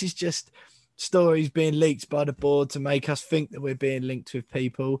 this is just stories being leaked by the board to make us think that we're being linked with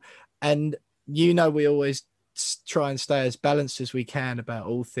people. And, we always try and stay as balanced as we can about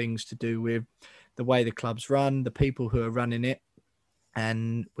all things to do with the way the club's run, the people who are running it.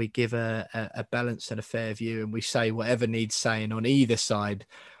 And we give a balanced and a fair view, and we say whatever needs saying on either side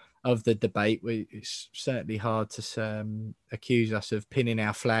of the debate. It's certainly hard to accuse us of pinning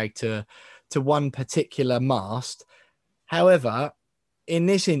our flag to one particular mast. However, in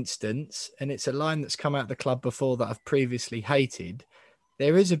this instance, and it's a line that's come out of the club before that I've previously hated,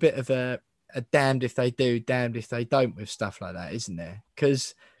 there is a bit of a damned if they do, damned if they don't with stuff like that, isn't there?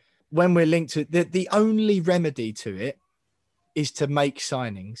 Because when we're linked to the only remedy to it is to make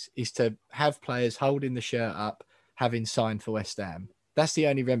signings, is to have players holding the shirt up, having signed for West Ham. That's the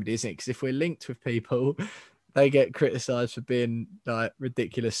only remedy, isn't it? Because if we're linked with people, they get criticised for being like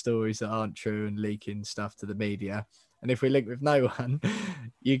ridiculous stories that aren't true and leaking stuff to the media. And if we're linked with no one,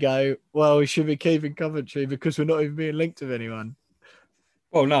 you go, well, we should be keeping Coventry because we're not even being linked with anyone.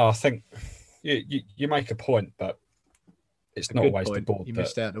 Well, no, I think you make a point, but it's not always the board. You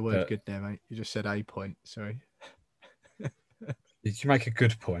missed out the word good there, mate. You just said a point. Sorry. You make a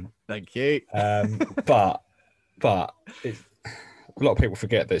good point. Thank you. But a lot of people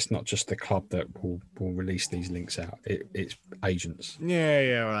forget that it's not just the club that will release these links out. It's agents.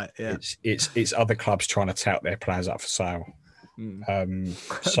 Yeah, right. Yeah, it's other clubs trying to tout their players up for sale.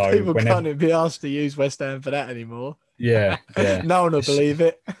 So people can't be asked to use West Ham for that anymore. Yeah. No one will believe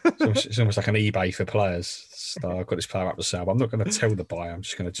it. It's almost like an eBay for players. So I've got this player up for sale, but I'm not going to tell the buyer. I'm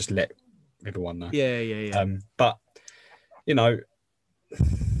just going to let everyone know. Yeah. But I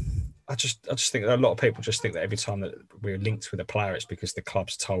just think that a lot of people just think that every time that we're linked with a player, it's because the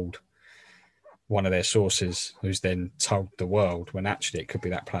club's told one of their sources, who's then told the world, when actually it could be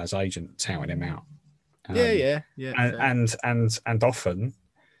that player's agent touting him out. Yeah. And often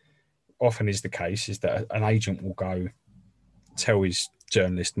is the case is that an agent will go tell his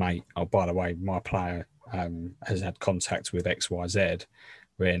journalist mate, oh, by the way, my player has had contact with XYZ,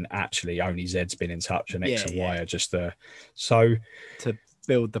 when actually only Z's been in touch and X and Y are just so to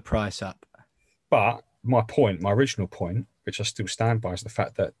build the price up. But my original point, which I still stand by, is the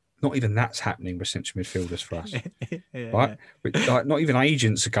fact that not even that's happening with central midfielders for us, right? Like, not even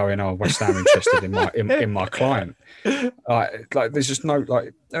agents are going, "Oh, West Ham interested in my client." Like there's just no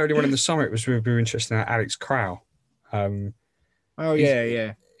earlier on in the summer, it was we were interested in Alex Crowell. He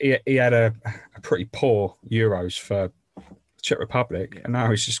had a pretty poor Euros for Czech Republic, and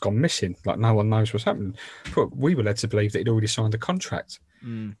now he's just gone missing. Like no one knows what's happening. But we were led to believe that he'd already signed a contract,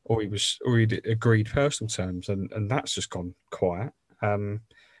 or he'd agreed personal terms, and that's just gone quiet.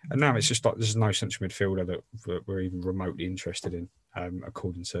 And now it's just like there's no central midfielder that we're even remotely interested in,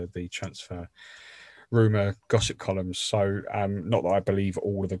 according to the transfer rumour gossip columns. So not that I believe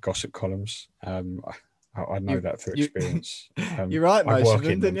all of the gossip columns. I know that through experience. You're right, most of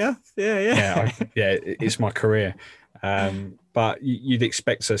them, didn't you? Yeah. It's my career. But you'd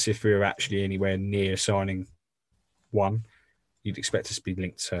expect us, if we were actually anywhere near signing one, you'd expect us to be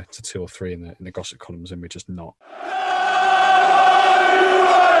linked to two or three in the gossip columns, and we're just not.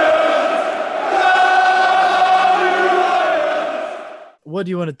 What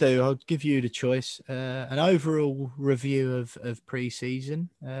do you want to do? I'll give you the choice. An overall review of pre-season.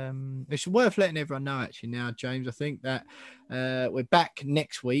 It's worth letting everyone know, actually, now, James. I think that we're back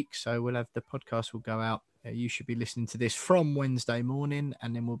next week, so we'll have the podcast will go out. You should be listening to this from Wednesday morning,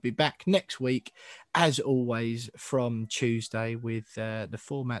 and then we'll be back next week, as always, from Tuesday with the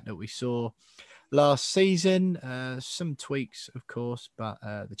format that we saw last season. Some tweaks, of course, but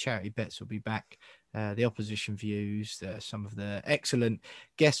the charity bets will be back. The opposition views, some of the excellent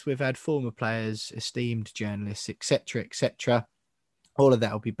guests we've had, former players, esteemed journalists, etc. All of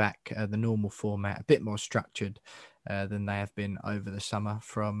that will be back, the normal format, a bit more structured than they have been over the summer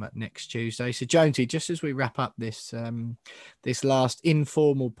from next Tuesday. So, Jonesy, just as we wrap up this last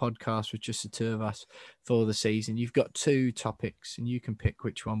informal podcast with just the two of us for the season, you've got two topics and you can pick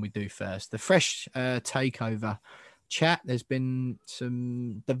which one we do first. The fresh takeover chat. There's been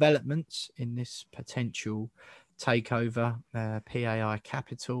some developments in this potential takeover. PAI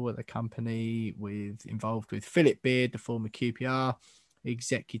Capital at the company involved with Philip Beard, the former QPR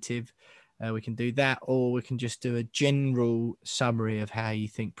executive. We can do that, or we can just do a general summary of how you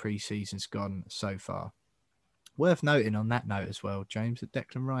think pre-season's gone so far. Worth noting on that note as well, James, that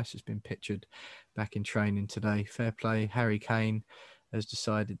Declan Rice has been pictured back in training today. Fair play. Harry Kane has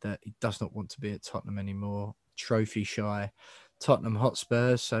decided that he does not want to be at Tottenham anymore. Trophy shy Tottenham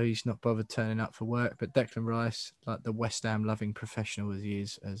Hotspurs, so he's not bothered turning up for work. But Declan Rice, like the West Ham loving professional as he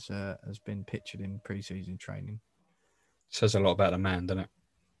is, has been pictured in pre-season training. Says a lot about the man, doesn't it?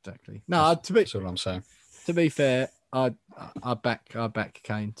 Exactly. No, that's all I'm saying. To be fair, I back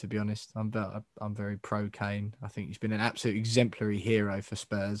Kane. To be honest, I'm very pro Kane. I think he's been an absolute exemplary hero for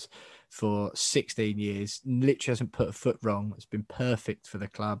Spurs for 16 years. Literally hasn't put a foot wrong. It's been perfect for the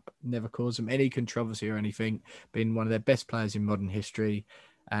club. Never caused them any controversy or anything. Been one of their best players in modern history.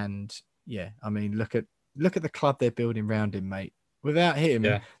 And yeah, I mean, look at the club they're building around him, mate. Without him,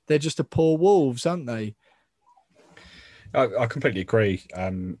 they're just a poor Wolves, aren't they? I completely agree.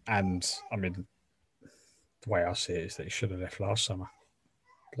 And I mean, the way I see it is that he should have left last summer.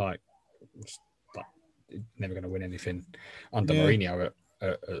 Like never going to win anything under Mourinho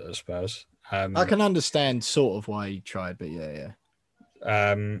at Spurs. I can understand sort of why he tried, but yeah.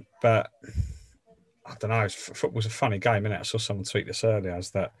 But I don't know. Football's a funny game, isn't it? I saw someone tweet this earlier.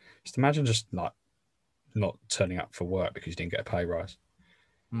 Is that just imagine just like not turning up for work because you didn't get a pay rise.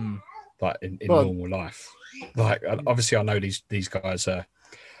 Like in normal life. Like obviously, I know these guys are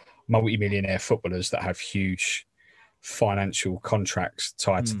multi-millionaire footballers that have huge financial contracts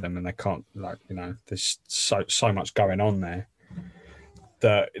tied to them, and they can't, like, you know, there's so much going on there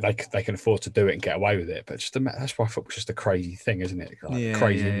that they can afford to do it and get away with it. But just that's why football's just a crazy thing, isn't it? Like,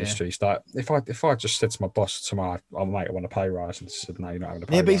 crazy industry. It's like if I just said to my boss tomorrow, "Oh mate, I want a pay rise," and he said, "No, you're not having a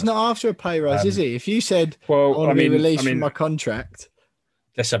pay rise." Yeah, but he's not after a pay rise, is he? If you said, "Well, I want to be released from my contract,"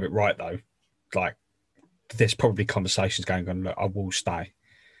 let's have it right though. Like, there's probably conversations going on. Look, I will stay.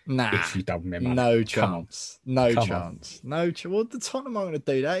 Nah, if you double me money. No chance. No chance. No chance. Well, the Tottenham aren't going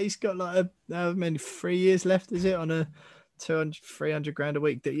to do that. He's got like how many 3 years left, is it, on a 200-300 grand a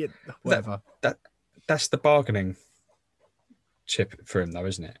week? Whatever. That's the bargaining chip for him, though,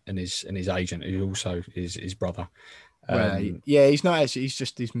 isn't it? And his agent, who also is his brother. Yeah, he's not actually. He's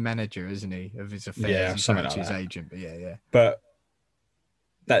just his manager, isn't he, of his affairs? Yeah, something like his that. Agent, but yeah. But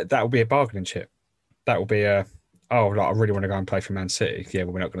that will be a bargaining chip. That will be a. Oh, like, I really want to go and play for Man City. Yeah,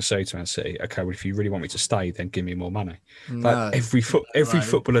 well, we're not going to sell you to Man City. Okay, well, if you really want me to stay, then give me more money. No, like every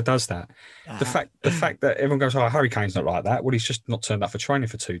footballer does that. The fact that everyone goes, "Oh, Harry Kane's not like that." Well, he's just not turned up for training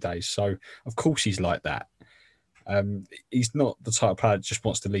for 2 days, so of course he's like that. He's not the type of player that just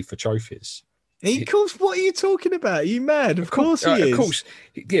wants to leave for trophies. Of course, what are you talking about? Are you mad? Of course he is. Of course,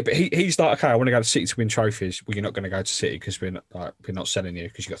 yeah, but he's like, okay, I want to go to City to win trophies. Well, you're not going to go to City because we're not selling you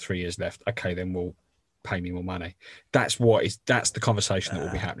because you've got 3 years left. Okay, then we'll pay me more money. That's the conversation that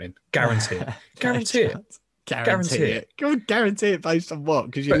will be happening. Guarantee it. Guarantee it. Guarantee it. Guarantee it based on what?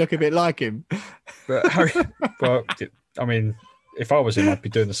 Because you look a bit like him. But Harry, well, I mean, if I was him, I'd be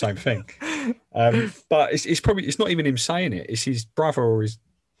doing the same thing. But it's not even him saying it. It's his brother or his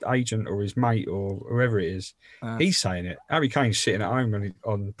agent or his mate or whoever it is. He's saying it. Harry Kane's sitting at home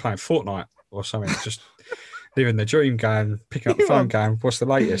on playing Fortnite or something, just living the dream, picking up the phone, going, "What's the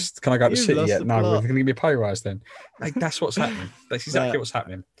latest? Can I go to City yet? No, we're going to give me a pay rise then." Like, that's what's happening. That's exactly what's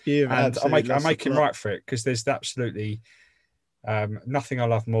happening. And I make him right for it, because there's absolutely nothing I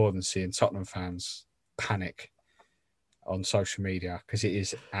love more than seeing Tottenham fans panic on social media, because it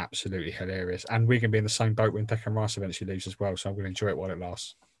is absolutely hilarious. And we're going to be in the same boat when Declan Rice eventually leaves as well, so I'm going to enjoy it while it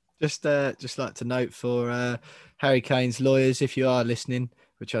lasts. Just like to note for Harry Kane's lawyers, if you are listening,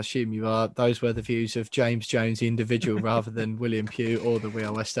 which I assume you are, those were the views of James Jones, the individual, rather than William Pugh or the We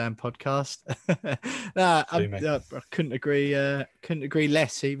Are West Ham podcast. I couldn't agree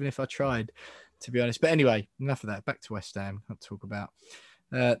less, even if I tried, to be honest. But anyway, enough of that. Back to West Ham. I'll talk about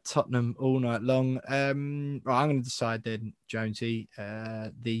Tottenham all night long. Right, I'm going to decide then, Jonesy,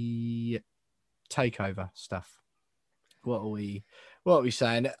 the takeover stuff. What are we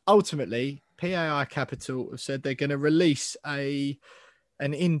saying? Ultimately, PAI Capital have said they're going to release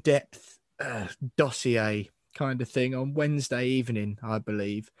an in-depth dossier kind of thing on Wednesday evening, I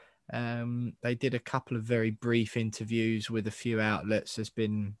believe. They did a couple of very brief interviews with a few outlets. There's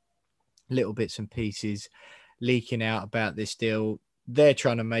been little bits and pieces leaking out about this deal. They're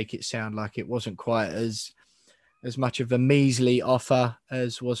trying to make it sound like it wasn't quite as much of a measly offer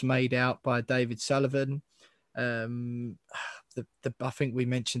as was made out by David Sullivan. I think we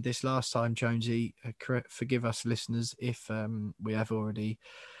mentioned this last time, Jonesy. Forgive us, listeners, if we have already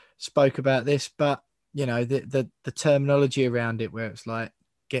spoke about this, but the terminology around it, where it's like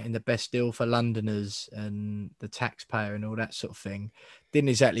getting the best deal for Londoners and the taxpayer and all that sort of thing, didn't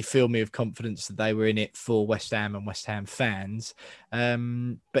exactly fill me with confidence that they were in it for West Ham and West Ham fans.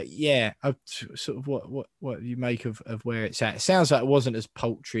 But yeah, sort of what you make of where it's at. It sounds like it wasn't as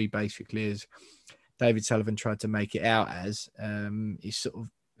paltry, basically, as David Sullivan tried to make it out as. It's sort of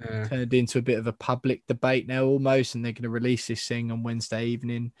turned into a bit of a public debate now almost, and they're going to release this thing on Wednesday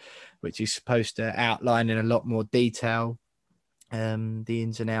evening, which is supposed to outline in a lot more detail the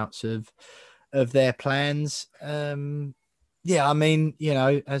ins and outs of their plans. Yeah, I mean,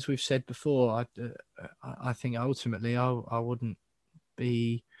 as we've said before, I think ultimately I wouldn't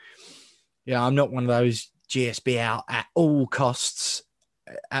be, I'm not one of those GSB out at all costs.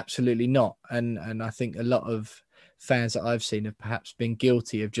 Absolutely not. And I think a lot of fans that I've seen have perhaps been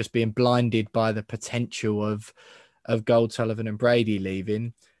guilty of just being blinded by the potential of Gold, Sullivan and Brady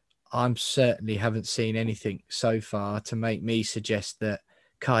leaving. I'm certainly haven't seen anything so far to make me suggest that,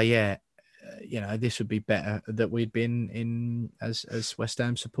 this would be better, that we'd been in as West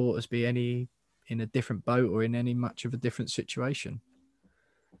Ham supporters be in a different boat or in any much of a different situation.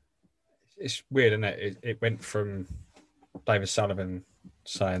 It's weird, isn't it? It went from David Sullivan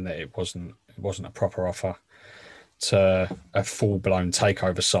saying that it wasn't a proper offer to a full-blown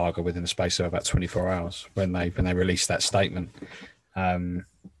takeover saga within the space of about 24 hours when they released that statement. The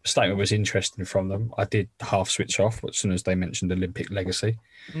statement was interesting from them. I did half switch off as soon as they mentioned Olympic legacy.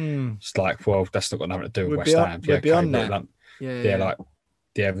 It's like, well, that's not got nothing to do with West Ham. We're beyond that.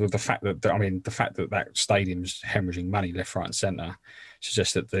 The fact that that stadium's hemorrhaging money left, right, and centre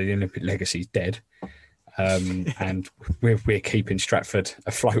suggests that the Olympic legacy is dead. And we're keeping Stratford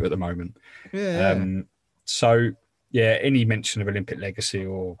afloat at the moment. Any mention of Olympic legacy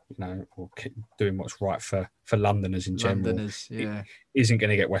or doing what's right for Londoners in general isn't going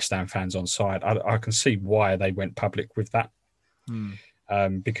to get West Ham fans on side. I can see why they went public with that,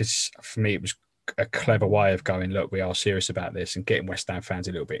 because for me it was a clever way of going, look, we are serious about this, and getting West Ham fans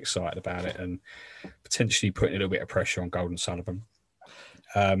a little bit excited about it, and potentially putting a little bit of pressure on Gold and Sullivan.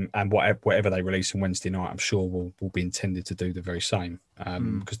 And whatever they release on Wednesday night, I'm sure will be intended to do the very same,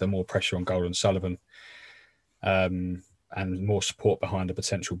 because the more pressure on Gold and Sullivan, and more support behind a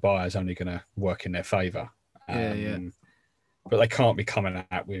potential buyer is only going to work in their favour. But they can't be coming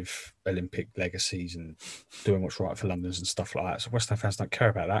out with Olympic legacies and doing what's right for Londoners and stuff like that. So West Ham fans don't care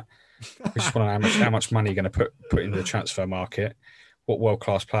about that. We just want to know how much money you're going to put into the transfer market, what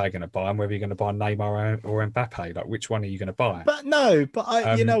world-class player you're going to buy, and whether you're going to buy Neymar or Mbappe. Like, which one are you going to buy?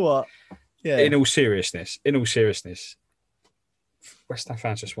 You know what? Yeah. In all seriousness, West Ham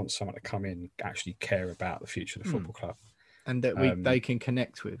fans just want someone to come in, actually care about the future of the football club, and that they can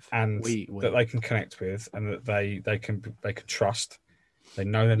connect with, and that they can connect with, and that they can trust. They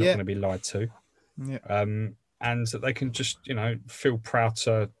know they're not going to be lied to, and that they can just feel proud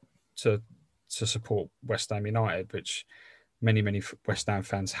to support West Ham United, which many West Ham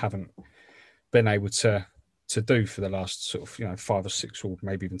fans haven't been able to do for the last sort of 5 or 6 or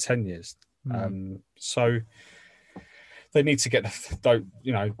maybe even 10 years. So they need to get the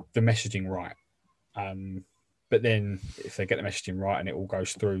messaging right. But then if they get the messaging right and it all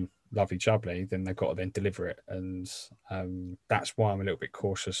goes through lovely jubbly, then they've got to then deliver it. And that's why I'm a little bit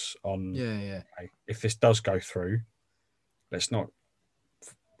cautious on if this does go through, let's not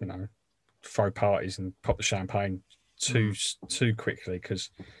throw parties and pop the champagne too quickly, because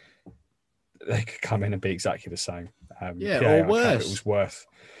they could come in and be exactly the same. Or worse.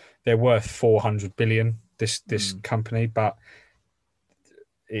 They're worth 400 billion. This company, but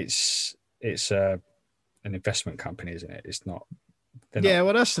it's an investment company, isn't it? It's not.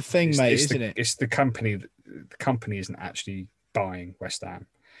 Well, that's the thing, mate, isn't it? It's the company. The company isn't actually buying West Ham.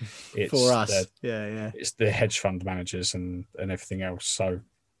 It's for us. It's the hedge fund managers and everything else. So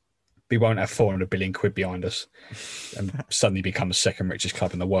we won't have 400 billion quid behind us and suddenly become the second richest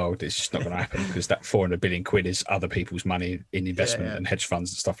club in the world. It's just not going to happen, because that 400 billion quid is other people's money in investment and hedge funds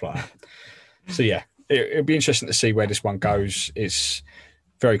and stuff like that. So it'll be interesting to see where this one goes. It's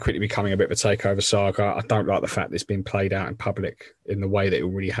very quickly becoming a bit of a takeover saga. I don't like the fact that it's been played out in public in the way that it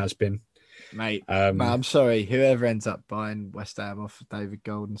already has been. Mate, I'm sorry. Whoever ends up buying West Ham off David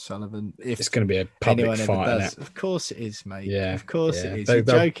Gold and Sullivan, if it's going to be a public fight, of course it is, mate. Yeah, of course it is. You're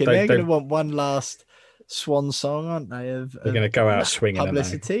joking. They're going to want one last swan song, aren't they? They're going to go out swinging.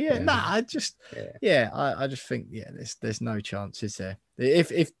 Publicity. I just think there's no chance, is there?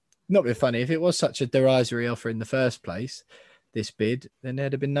 If not be funny, if it was such a derisory offer in the first place, this bid, then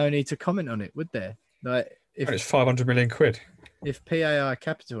there'd have been no need to comment on it, would there? Like, it's 500 million quid. if PAI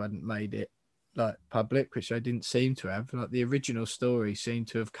Capital hadn't made it like public, which they didn't seem to have, like the original story seemed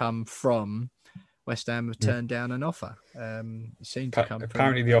to have come from West Ham have turned down an offer. It seemed to come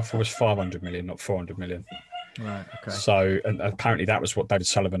apparently the offer was 500 million, not 400 million. Right. Okay. So, and apparently that was what David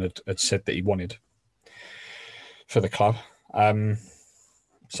Sullivan had said that he wanted for the club.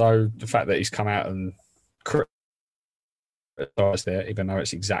 So the fact that he's come out and criticised there, even though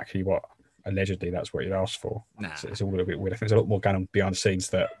it's exactly what allegedly that's what he'd asked for, it's all a little bit weird. I think there's a lot more going on behind the scenes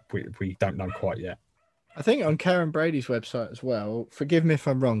that we don't know quite yet. I think on Karen Brady's website as well, forgive me if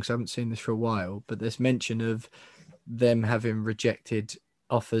I'm wrong, because I haven't seen this for a while, but there's mention of them having rejected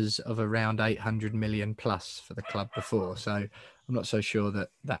offers of around 800 million plus for the club before. So I'm not so sure that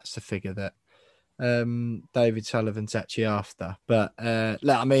that's the figure that David Sullivan's actually after. But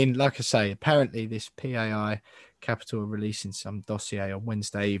I mean, like I say, apparently this PAI Capital are releasing some dossier on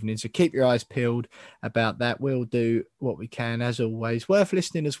Wednesday evening. So keep your eyes peeled about that. We'll do what we can, as always. Worth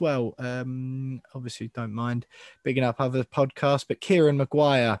listening as well. Obviously, don't mind bigging up other podcasts, but Kieran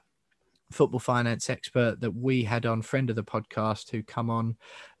Maguire, football finance expert that we had on, friend of the podcast, who come on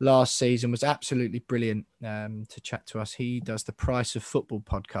last season, was absolutely brilliant to chat to us. He does the Price of Football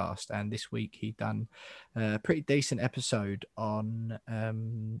podcast, and this week he done a pretty decent episode on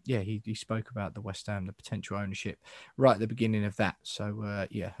he spoke about the West Ham, the potential ownership right at the beginning of that. So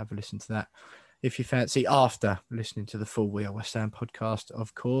have a listen to that if you fancy, after listening to the full We Are West Ham podcast,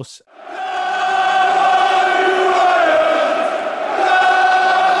 of course.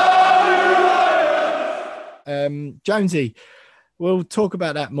 Jonesy, we'll talk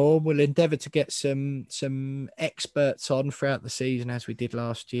about that more. We'll endeavour to get some experts on throughout the season, as we did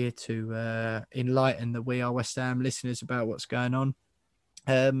last year, to enlighten the We Are West Ham listeners about what's going on.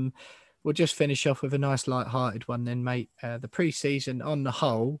 We'll just finish off with a nice light-hearted one then, mate. The pre-season on the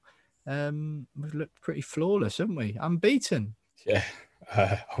whole, we've looked pretty flawless, haven't we? Unbeaten. Yeah.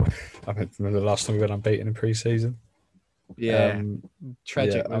 I remember the last time we went unbeaten in pre-season. Yeah.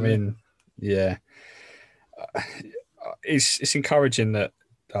 Tragic. Yeah, I mean, yeah. It's encouraging that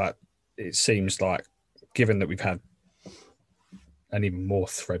it seems like, given that we've had an even more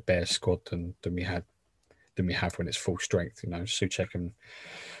threadbare squad than we have when it's full strength. You know, Souček and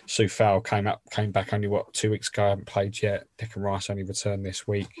Coufal came back only 2 weeks ago. Haven't played yet. Declan Rice only returned this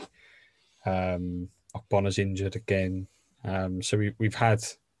week. Ogbonna's injured again. So we've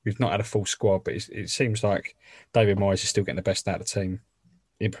not had a full squad, but it seems like David Moyes is still getting the best out of the team,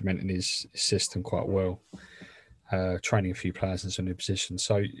 implementing his system quite well, training a few players in some new positions.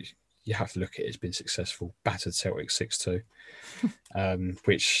 So you have to look at it as been successful. Battered Celtic 6-2,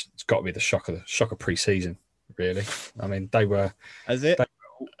 which has got to be the shock of pre-season, really. I mean, they were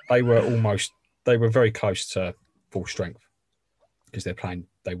very close to full strength because they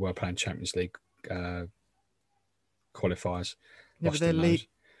were playing Champions League qualifiers. Yeah, but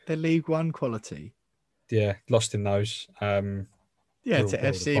they're League One quality. Yeah, lost in those. To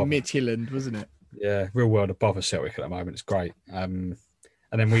FC Midtjylland, wasn't it? Yeah, real world above a Celtic at the moment. It's great. And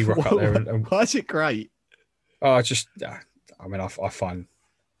then we rock up there. And why is it great? I find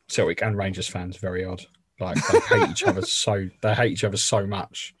Celtic and Rangers fans very odd. Like they hate each other so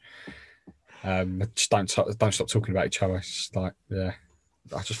much. Just don't stop talking about each other. It's just like, yeah,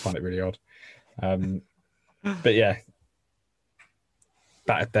 I just find it really odd. But yeah,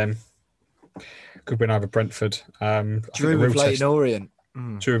 battered them. Good win over Brentford. Drew with Leyton Orient.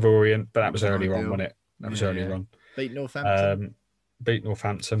 Drew with Orient, but that was earlier on, wasn't it? That was earlier on. Beat Northampton. Beat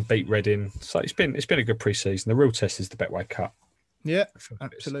Reading. So it's been a good pre-season. The real test is the Betway Cup. Yeah,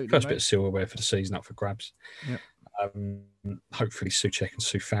 absolutely. First bit of silverware for the season up for grabs. Yeah. Hopefully Souček and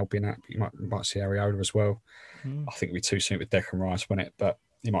Coufal being up. You might see Areola as well. I think it'd be too soon with Declan Rice, wouldn't it? But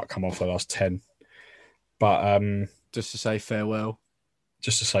he might come off the last 10. But just to say farewell.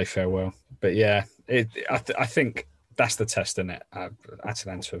 But yeah, I think that's the test, isn't it?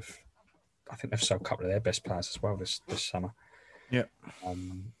 Atalanta I think they've sold a couple of their best players as well this summer. Yeah.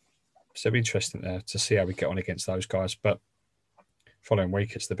 So it'll be interesting to see how we get on against those guys. But following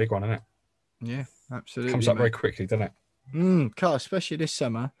week, it's the big one, isn't it? Yeah, absolutely. Comes up very quickly, doesn't it? Especially this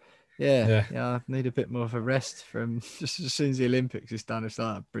summer. Yeah, I need a bit more of a rest from just as soon as the Olympics is done. It's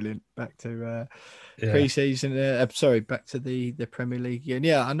like brilliant. Back to pre-season. Back to the Premier League. And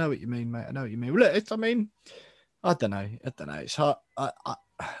yeah, I know what you mean, mate. I know what you mean. Well, look, I don't know. It's hard.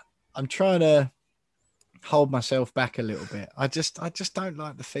 I'm trying to hold myself back a little bit. I just don't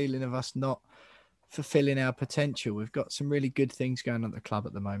like the feeling of us not fulfilling our potential. We've got some really good things going on at the club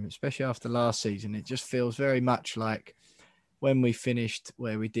at the moment, especially after last season. It just feels very much like when we finished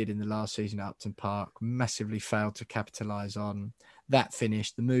where we did in the last season at Upton Park, massively failed to capitalise on that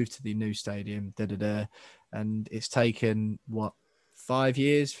finish, the move to the new stadium, and it's taken 5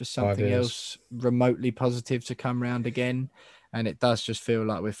 years for something else remotely positive to come round again. And it does just feel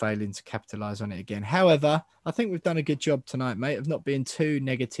like we're failing to capitalise on it again. However, I think we've done a good job tonight, mate, of not being too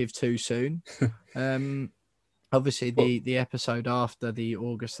negative too soon. Obviously, the episode after the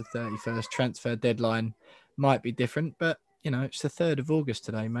August the 31st transfer deadline might be different, but, you know, it's the 3rd of August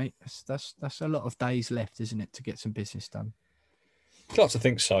today, mate. That's a lot of days left, isn't it, to get some business done? I'd like to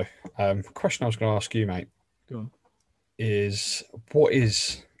think so. Question I was going to ask you, mate, Go on. is what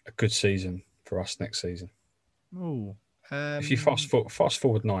is a good season for us next season? Oh. If you fast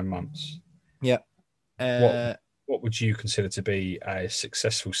forward 9 months, what would you consider to be a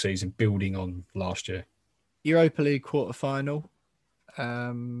successful season building on last year? Europa League quarterfinal.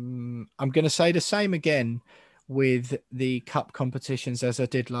 I'm going to say the same again with the cup competitions as I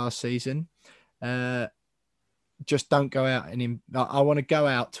did last season. Just don't go out I want to go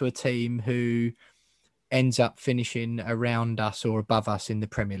out to a team who ends up finishing around us or above us in the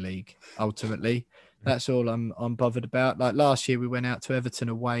Premier League. Ultimately, that's all I'm bothered about. Like last year, we went out to Everton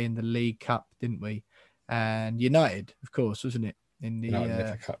away in the League Cup, didn't we? And United, of course, wasn't it? In the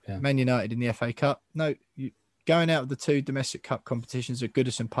FA Cup, yeah. Man United in the FA Cup. No, going out of the 2 domestic cup competitions at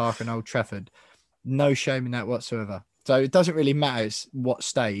Goodison Park and Old Trafford, no shame in that whatsoever. So it doesn't really matter what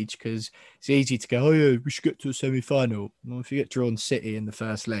stage, because it's easy to go, oh yeah, we should get to a semi-final. Well, if you get drawn City in the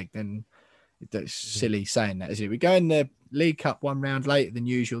first leg, then it's silly saying that, isn't it? We go in the League Cup 1 round later than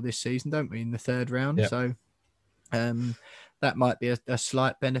usual this season, don't we, in the 3rd round? Yep. So that might be a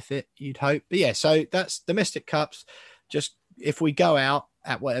slight benefit, you'd hope. But yeah, so that's domestic cups. Just if we go out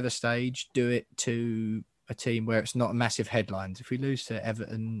at whatever stage, do it to a team where it's not massive headlines. If we lose to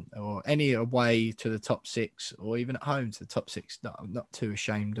Everton or any away to the top 6, or even at home to the top 6, I'm not too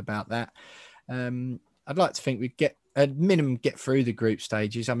ashamed about that. I'd like to think we'd get at minimum get through the group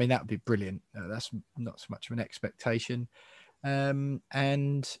stages. I mean, that would be brilliant. That's not so much of an expectation.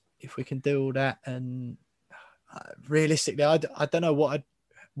 And if we can do all that, and realistically, I don't know what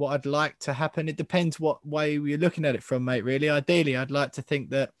I'd like to happen. It depends what way we're looking at it from, mate, really. Ideally, I'd like to think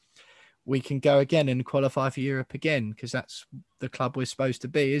that we can go again and qualify for Europe again, because that's the club we're supposed to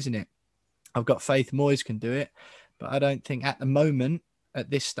be, isn't it? I've got faith Moyes can do it, but I don't think at the moment,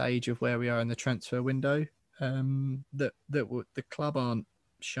 at this stage of where we are in the transfer window, that the club aren't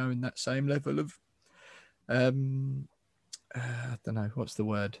showing that same level of, I don't know, what's the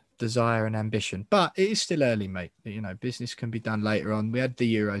word? Desire and ambition. But it is still early, mate. You know, business can be done later on. We had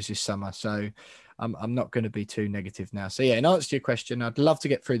the Euros this summer, so I'm not going to be too negative now. So yeah, in answer to your question, I'd love to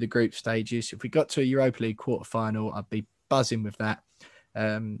get through the group stages. If we got to a Europa League quarterfinal, I'd be buzzing with that.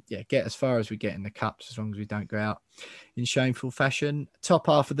 Get as far as we get in the cups, as long as we don't go out in shameful fashion. Top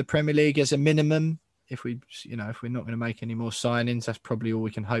half of the Premier League as a minimum. If we're not going to make any more signings, that's probably all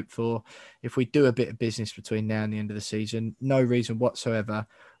we can hope for. If we do a bit of business between now and the end of the season, no reason whatsoever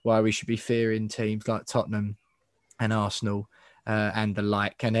why we should be fearing teams like Tottenham and Arsenal and the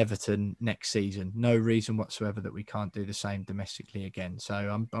like, and Everton next season. No reason whatsoever that we can't do the same domestically again. So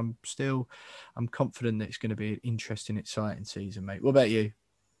I'm confident that it's going to be an interesting, exciting season, mate. What about you?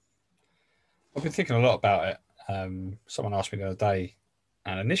 I've been thinking a lot about it. Someone asked me the other day,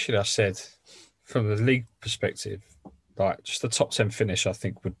 and initially I said, from the league perspective, like just the top 10 finish, I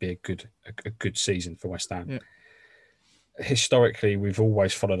think would be a good season for West Ham. Yeah. Historically, we've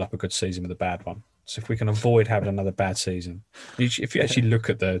always followed up a good season with a bad one. So if we can avoid having another bad season, if you actually look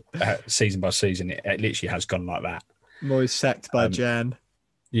at the season by season, it literally has gone like that. Moyes sacked by Jan.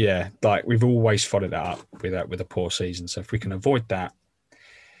 Yeah, like we've always followed that up with a poor season. So if we can avoid that,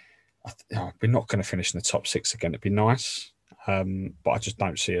 we're not going to finish in the top 6 again. It'd be nice, but I just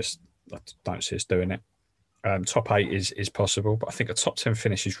don't see us doing it. Top 8 is possible, but I think a top 10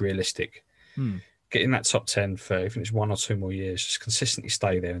 finish is realistic. Getting that top 10 for even if it's 1 or 2 more years, just consistently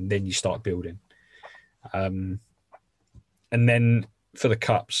stay there, and then you start building. And then for the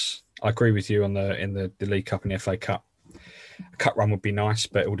cups, I agree with you on in the League Cup and the FA Cup. A cup run would be nice,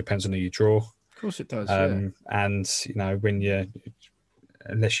 but it all depends on who you draw. Of course it does. And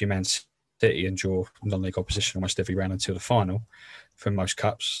unless you Man City and draw non-league opposition almost every round until the final, for most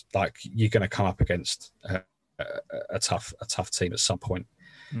cups, like you're going to come up against a tough team at some point.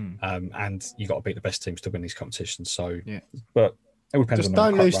 And you got to beat the best teams to win these competitions. So, but it would depend. Just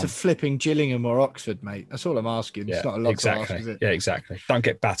don't lose to flipping Gillingham or Oxford, mate. That's all I'm asking. Yeah, it's not a lot to ask, is it? Yeah, exactly. Don't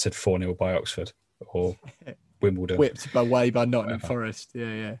get battered 4-0 by Oxford or Wimbledon. Whipped away by Nottingham Forest.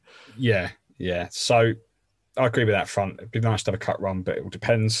 Yeah. So I agree with that front. It'd be nice to have a cut run, but it all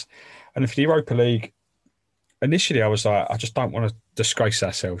depends. And for the Europa League, initially I was like, I just don't want to disgrace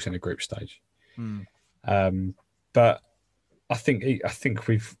ourselves in a group stage. But I think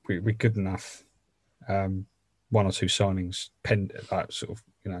we're good enough one or two signings,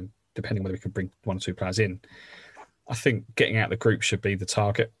 depending whether we can bring one or two players in. I think getting out of the group should be the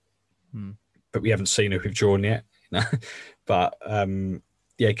target, but we haven't seen who we've drawn yet. But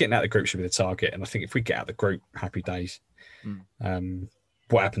getting out of the group should be the target. And I think if we get out of the group, happy days.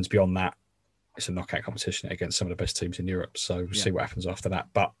 What happens beyond that? It's a knockout competition against some of the best teams in Europe. So we'll see what happens after that.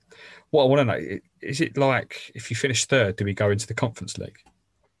 But what I want to know, is it like if you finish third, do we go into the Conference League?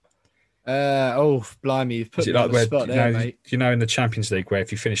 Blimey, you've put me on the spot there, mate. You know, in the Champions League, where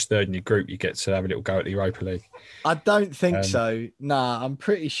if you finish third in your group, you get to have a little go at the Europa League. I don't think so. Nah, I'm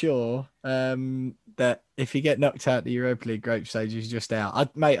pretty sure that if you get knocked out the Europa League group stage, you're just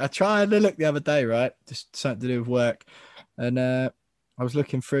out. I tried to look the other day, right? Just something to do with work. And I was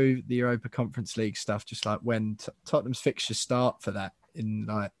looking through the Europa Conference League stuff, just like when Tottenham's fixtures start for that in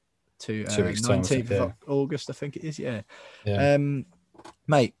like 19th of August, I think it is. Yeah.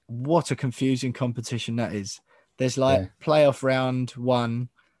 Mate, what a confusing competition that is. There's playoff round 1,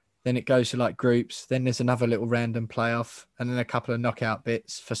 then it goes to like groups, then there's another little random playoff, and then a couple of knockout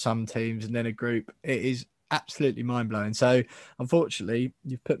bits for some teams, and then a group. It is absolutely mind-blowing. So, unfortunately,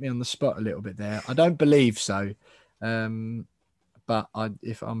 you've put me on the spot a little bit there. I don't believe so. But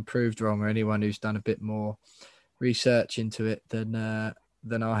if I'm proved wrong, or anyone who's done a bit more research into it than I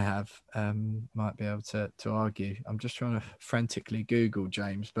have might be able to argue. I'm just trying to frantically Google,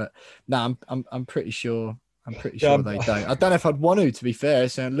 James, but no, I'm pretty sure. I'm pretty sure they don't. I don't know if I'd want to be fair.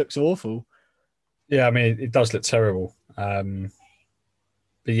 So it looks awful. Yeah, I mean, it does look terrible.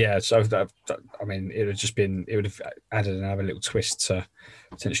 But yeah, so I mean, it would have added another little twist to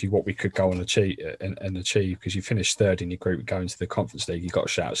potentially what we could go and achieve, because you finish third in your group, go into the Conference League, you've got to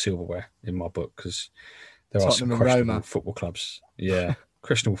shout out silverware in my book, because there are some questionable football clubs. Yeah,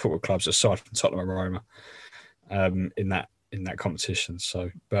 questionable football clubs aside from Tottenham and Roma in that competition.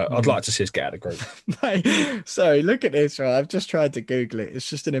 So, but I'd like to see us get out of the group. Mate, sorry, look at this, right? I've just tried to Google it. It's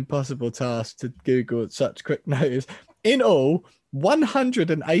just an impossible task to Google at such quick notice. In all,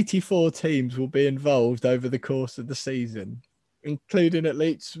 184 teams will be involved over the course of the season, including at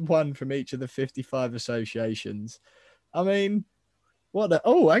least one from each of the 55 associations. I mean,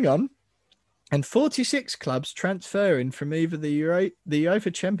 hang on. And 46 clubs transferring from either the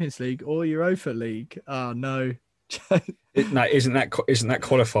UEFA Champions League or Europa League. Oh, no. Isn't that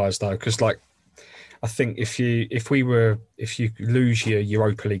qualifiers, though? Because, like, I think if you lose your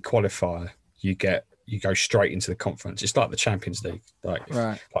Europa League qualifier, you go straight into the conference. It's like the Champions League. Like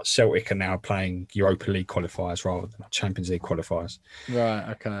Celtic are now playing Europa League qualifiers rather than Champions League qualifiers. Right.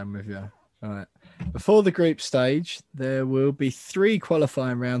 Okay, I'm with you. All right. Before the group stage, there will be 3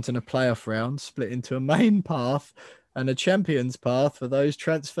 qualifying rounds and a playoff round, split into a main path and a Champions path for those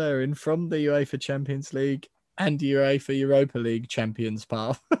transferring from the UEFA Champions League and UEFA Europa League Champions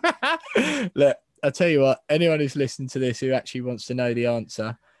path. Look, I'll tell you what, anyone who's listening to this who actually wants to know the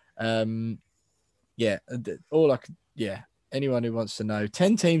answer, anyone who wants to know,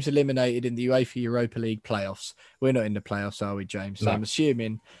 10 teams eliminated in the UEFA Europa League playoffs. We're not in the playoffs, are we, James? So no. I'm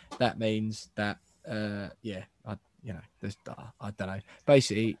assuming that means that, I don't know.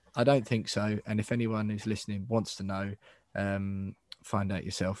 Basically, I don't think so. And if anyone who's listening wants to know, find out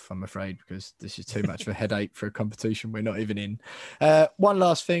yourself, I'm afraid, because this is too much of a headache for a competition we're not even in. One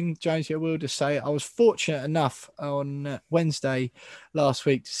last thing, James, I will just say, I was fortunate enough on Wednesday last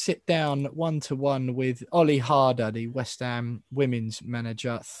week to sit down 1-to-1 with Ollie Harder, the West Ham women's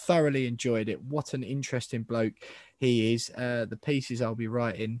manager. Thoroughly enjoyed it. What an interesting bloke he is. The pieces I'll be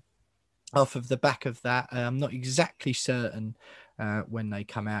writing off of the back of that, I'm not exactly certain when they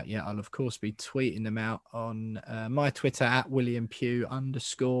come out yet. I'll of course be tweeting them out on my Twitter at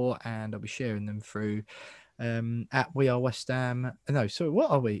 @WilliamPugh_, and I'll be sharing them through at We Are West Ham. No, sorry,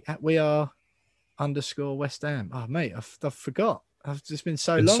 what are we? At We Are _West Ham. Oh mate, I forgot. It's just been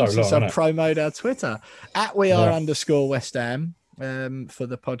so long since I've promoted our Twitter. At We Are _West Ham for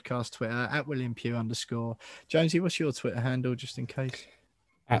the podcast Twitter, at @WilliamPugh_. Jonesy, what's your Twitter handle, just in case?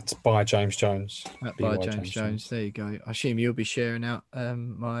 At by James Jones. At by James Jones. There you go. I assume you'll be sharing out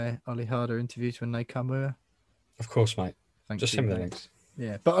my Ollie Harder interviews when they come with. Of course, mate. Just send me the links.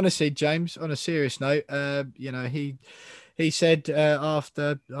 Yeah, but honestly, James, on a serious note, he said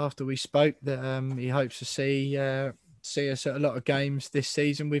after we spoke that he hopes to see us at a lot of games this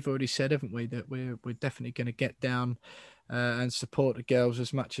season. We've already said, haven't we, that we're definitely going to get down and support the girls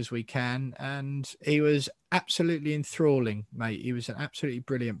as much as we can. And he was absolutely enthralling, mate. He was an absolutely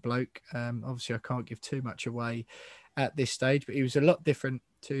brilliant bloke. Obviously, I can't give too much away at this stage, but he was a lot different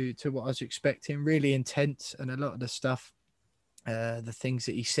to what I was expecting. Really intense, and a lot of the stuff, the things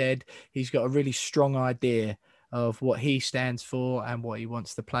that he said, he's got a really strong idea of what he stands for and what he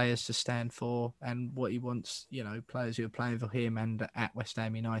wants the players to stand for and what he wants, players who are playing for him and at West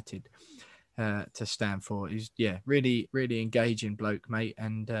Ham United to stand for. He's, really, really engaging bloke, mate.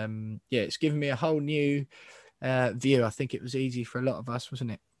 And it's given me a whole new view. I think it was easy for a lot of us,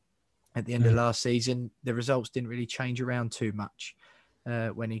 wasn't it? At the end of last season, the results didn't really change around too much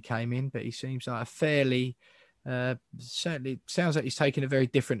when he came in, but he seems like a fairly... certainly sounds like he's taken a very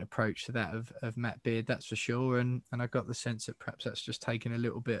different approach to that of Matt Beard, that's for sure. And I got the sense that perhaps that's just taken a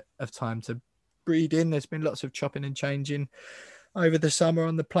little bit of time to breed in. There's been lots of chopping and changing over the summer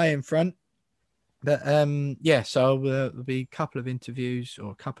on the playing front. But so there'll be a couple of interviews or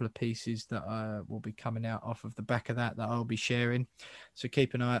a couple of pieces that will be coming out off of the back of that I'll be sharing. So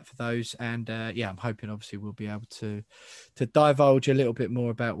keep an eye out for those. And I'm hoping obviously we'll be able to divulge a little bit more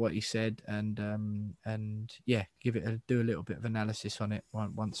about what he said and do a little bit of analysis on it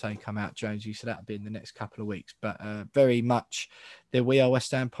once they come out, Jonesy. So that'll be in the next couple of weeks. But very much the We Are West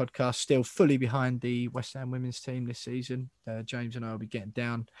Ham podcast still fully behind the West Ham women's team this season. James and I will be getting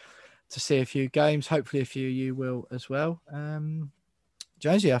down to see a few games. Hopefully a few of you will as well.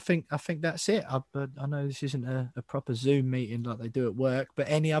 Jonesy, I think that's it. I know this isn't a proper Zoom meeting like they do at work, but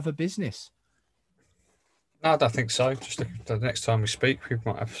any other business? No, I don't think so. Just the next time we speak, we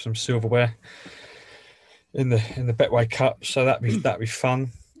might have some silverware in the Betway Cup, so that'd be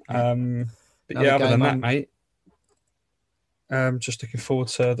fun. But other than that, mate, just looking forward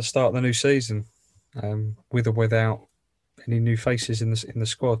to the start of the new season, with or without any new faces in the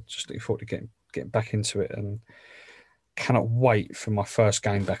squad. Just looking forward to getting back into it, and cannot wait for my first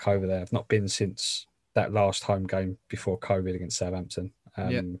game back over there. I've not been since that last home game before COVID against Southampton.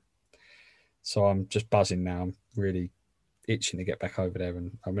 So I'm just buzzing now. I'm really itching to get back over there.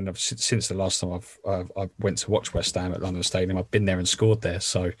 And I mean, since the last time I went to watch West Ham at London Stadium, I've been there and scored there.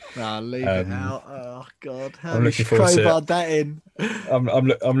 So leave it out. Oh God, how I'm looking forward to that in.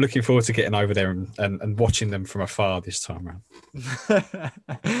 I'm looking forward to getting over there and watching them from afar this time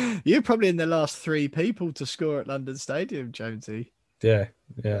around. You're probably in the last 3 people to score at London Stadium, Jonesy. Yeah.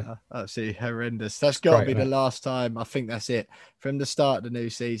 Absolutely horrendous. That's got to be the last time. I think that's it from the start of the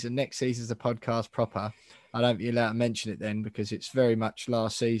new season. Next season's a podcast proper. I don't think you're allowed to mention it then because it's very much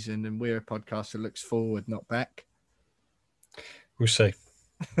last season and we're a podcast that looks forward, not back. We'll see.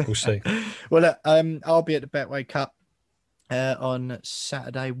 Well, look, I'll be at the Betway Cup on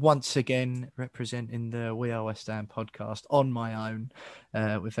Saturday, once again representing the We Are West Ham podcast on my own,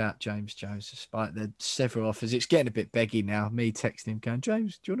 without James Jones, despite the several offers. It's getting a bit beggy now, me texting him going,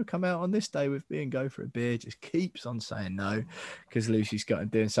 James, do you want to come out on this day with me and go for a beer? Just keeps on saying no because Lucy's got him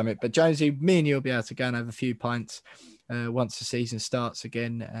doing something. But Jonesy, me and you will be able to go and have a few pints once the season starts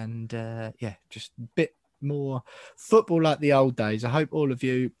again, and just a bit more football like the old days. I hope all of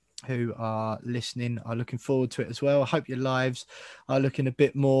you who are listening are looking forward to it as well. I hope your lives are looking a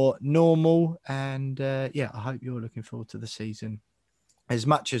bit more normal, and I hope you're looking forward to the season as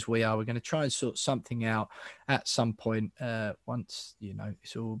much as we are. We're going to try and sort something out at some point once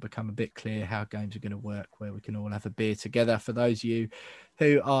it's all become a bit clear how games are going to work, where we can all have a beer together. For those of you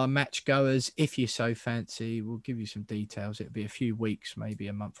who are match goers, if you so fancy, we'll give you some details. It'll be a few weeks, maybe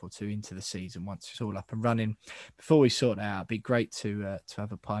a month or 2 into the season once it's all up and running. Before we sort that out, it'd be great to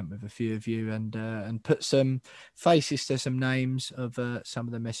have a pint with a few of you and put some faces to some names of some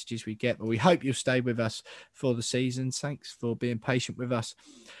of the messages we get. But we hope you'll stay with us for the season. Thanks for being patient with us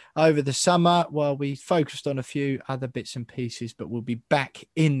over the summer while we focused on a few other bits and pieces, but we'll be back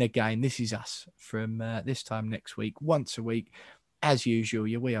in the game. This is us from this time next week, once a week, as usual,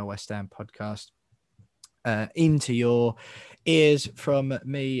 your We Are West Ham podcast into your ears from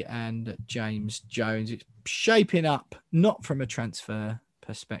me and James Jones. It's shaping up, not from a transfer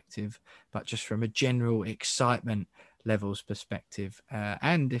perspective, but just from a general excitement levels perspective,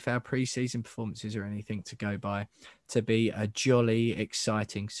 and if our pre-season performances are anything to go by, to be a jolly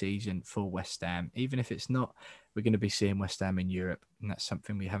exciting season for West Ham. Even if it's not, we're going to be seeing West Ham in Europe, and that's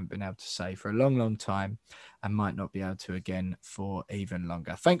something we haven't been able to say for a long time and might not be able to again for even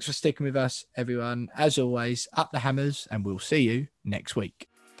longer. Thanks for sticking with us, everyone. As always, up the hammers, and we'll see you next week.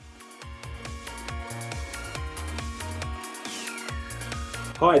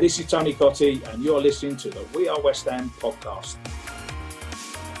 Hi, this is Tony Cottee, and you're listening to the We Are West Ham podcast.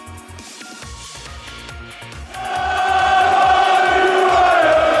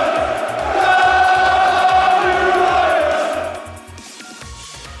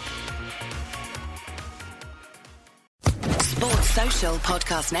 Sports Social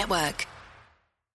Podcast Network.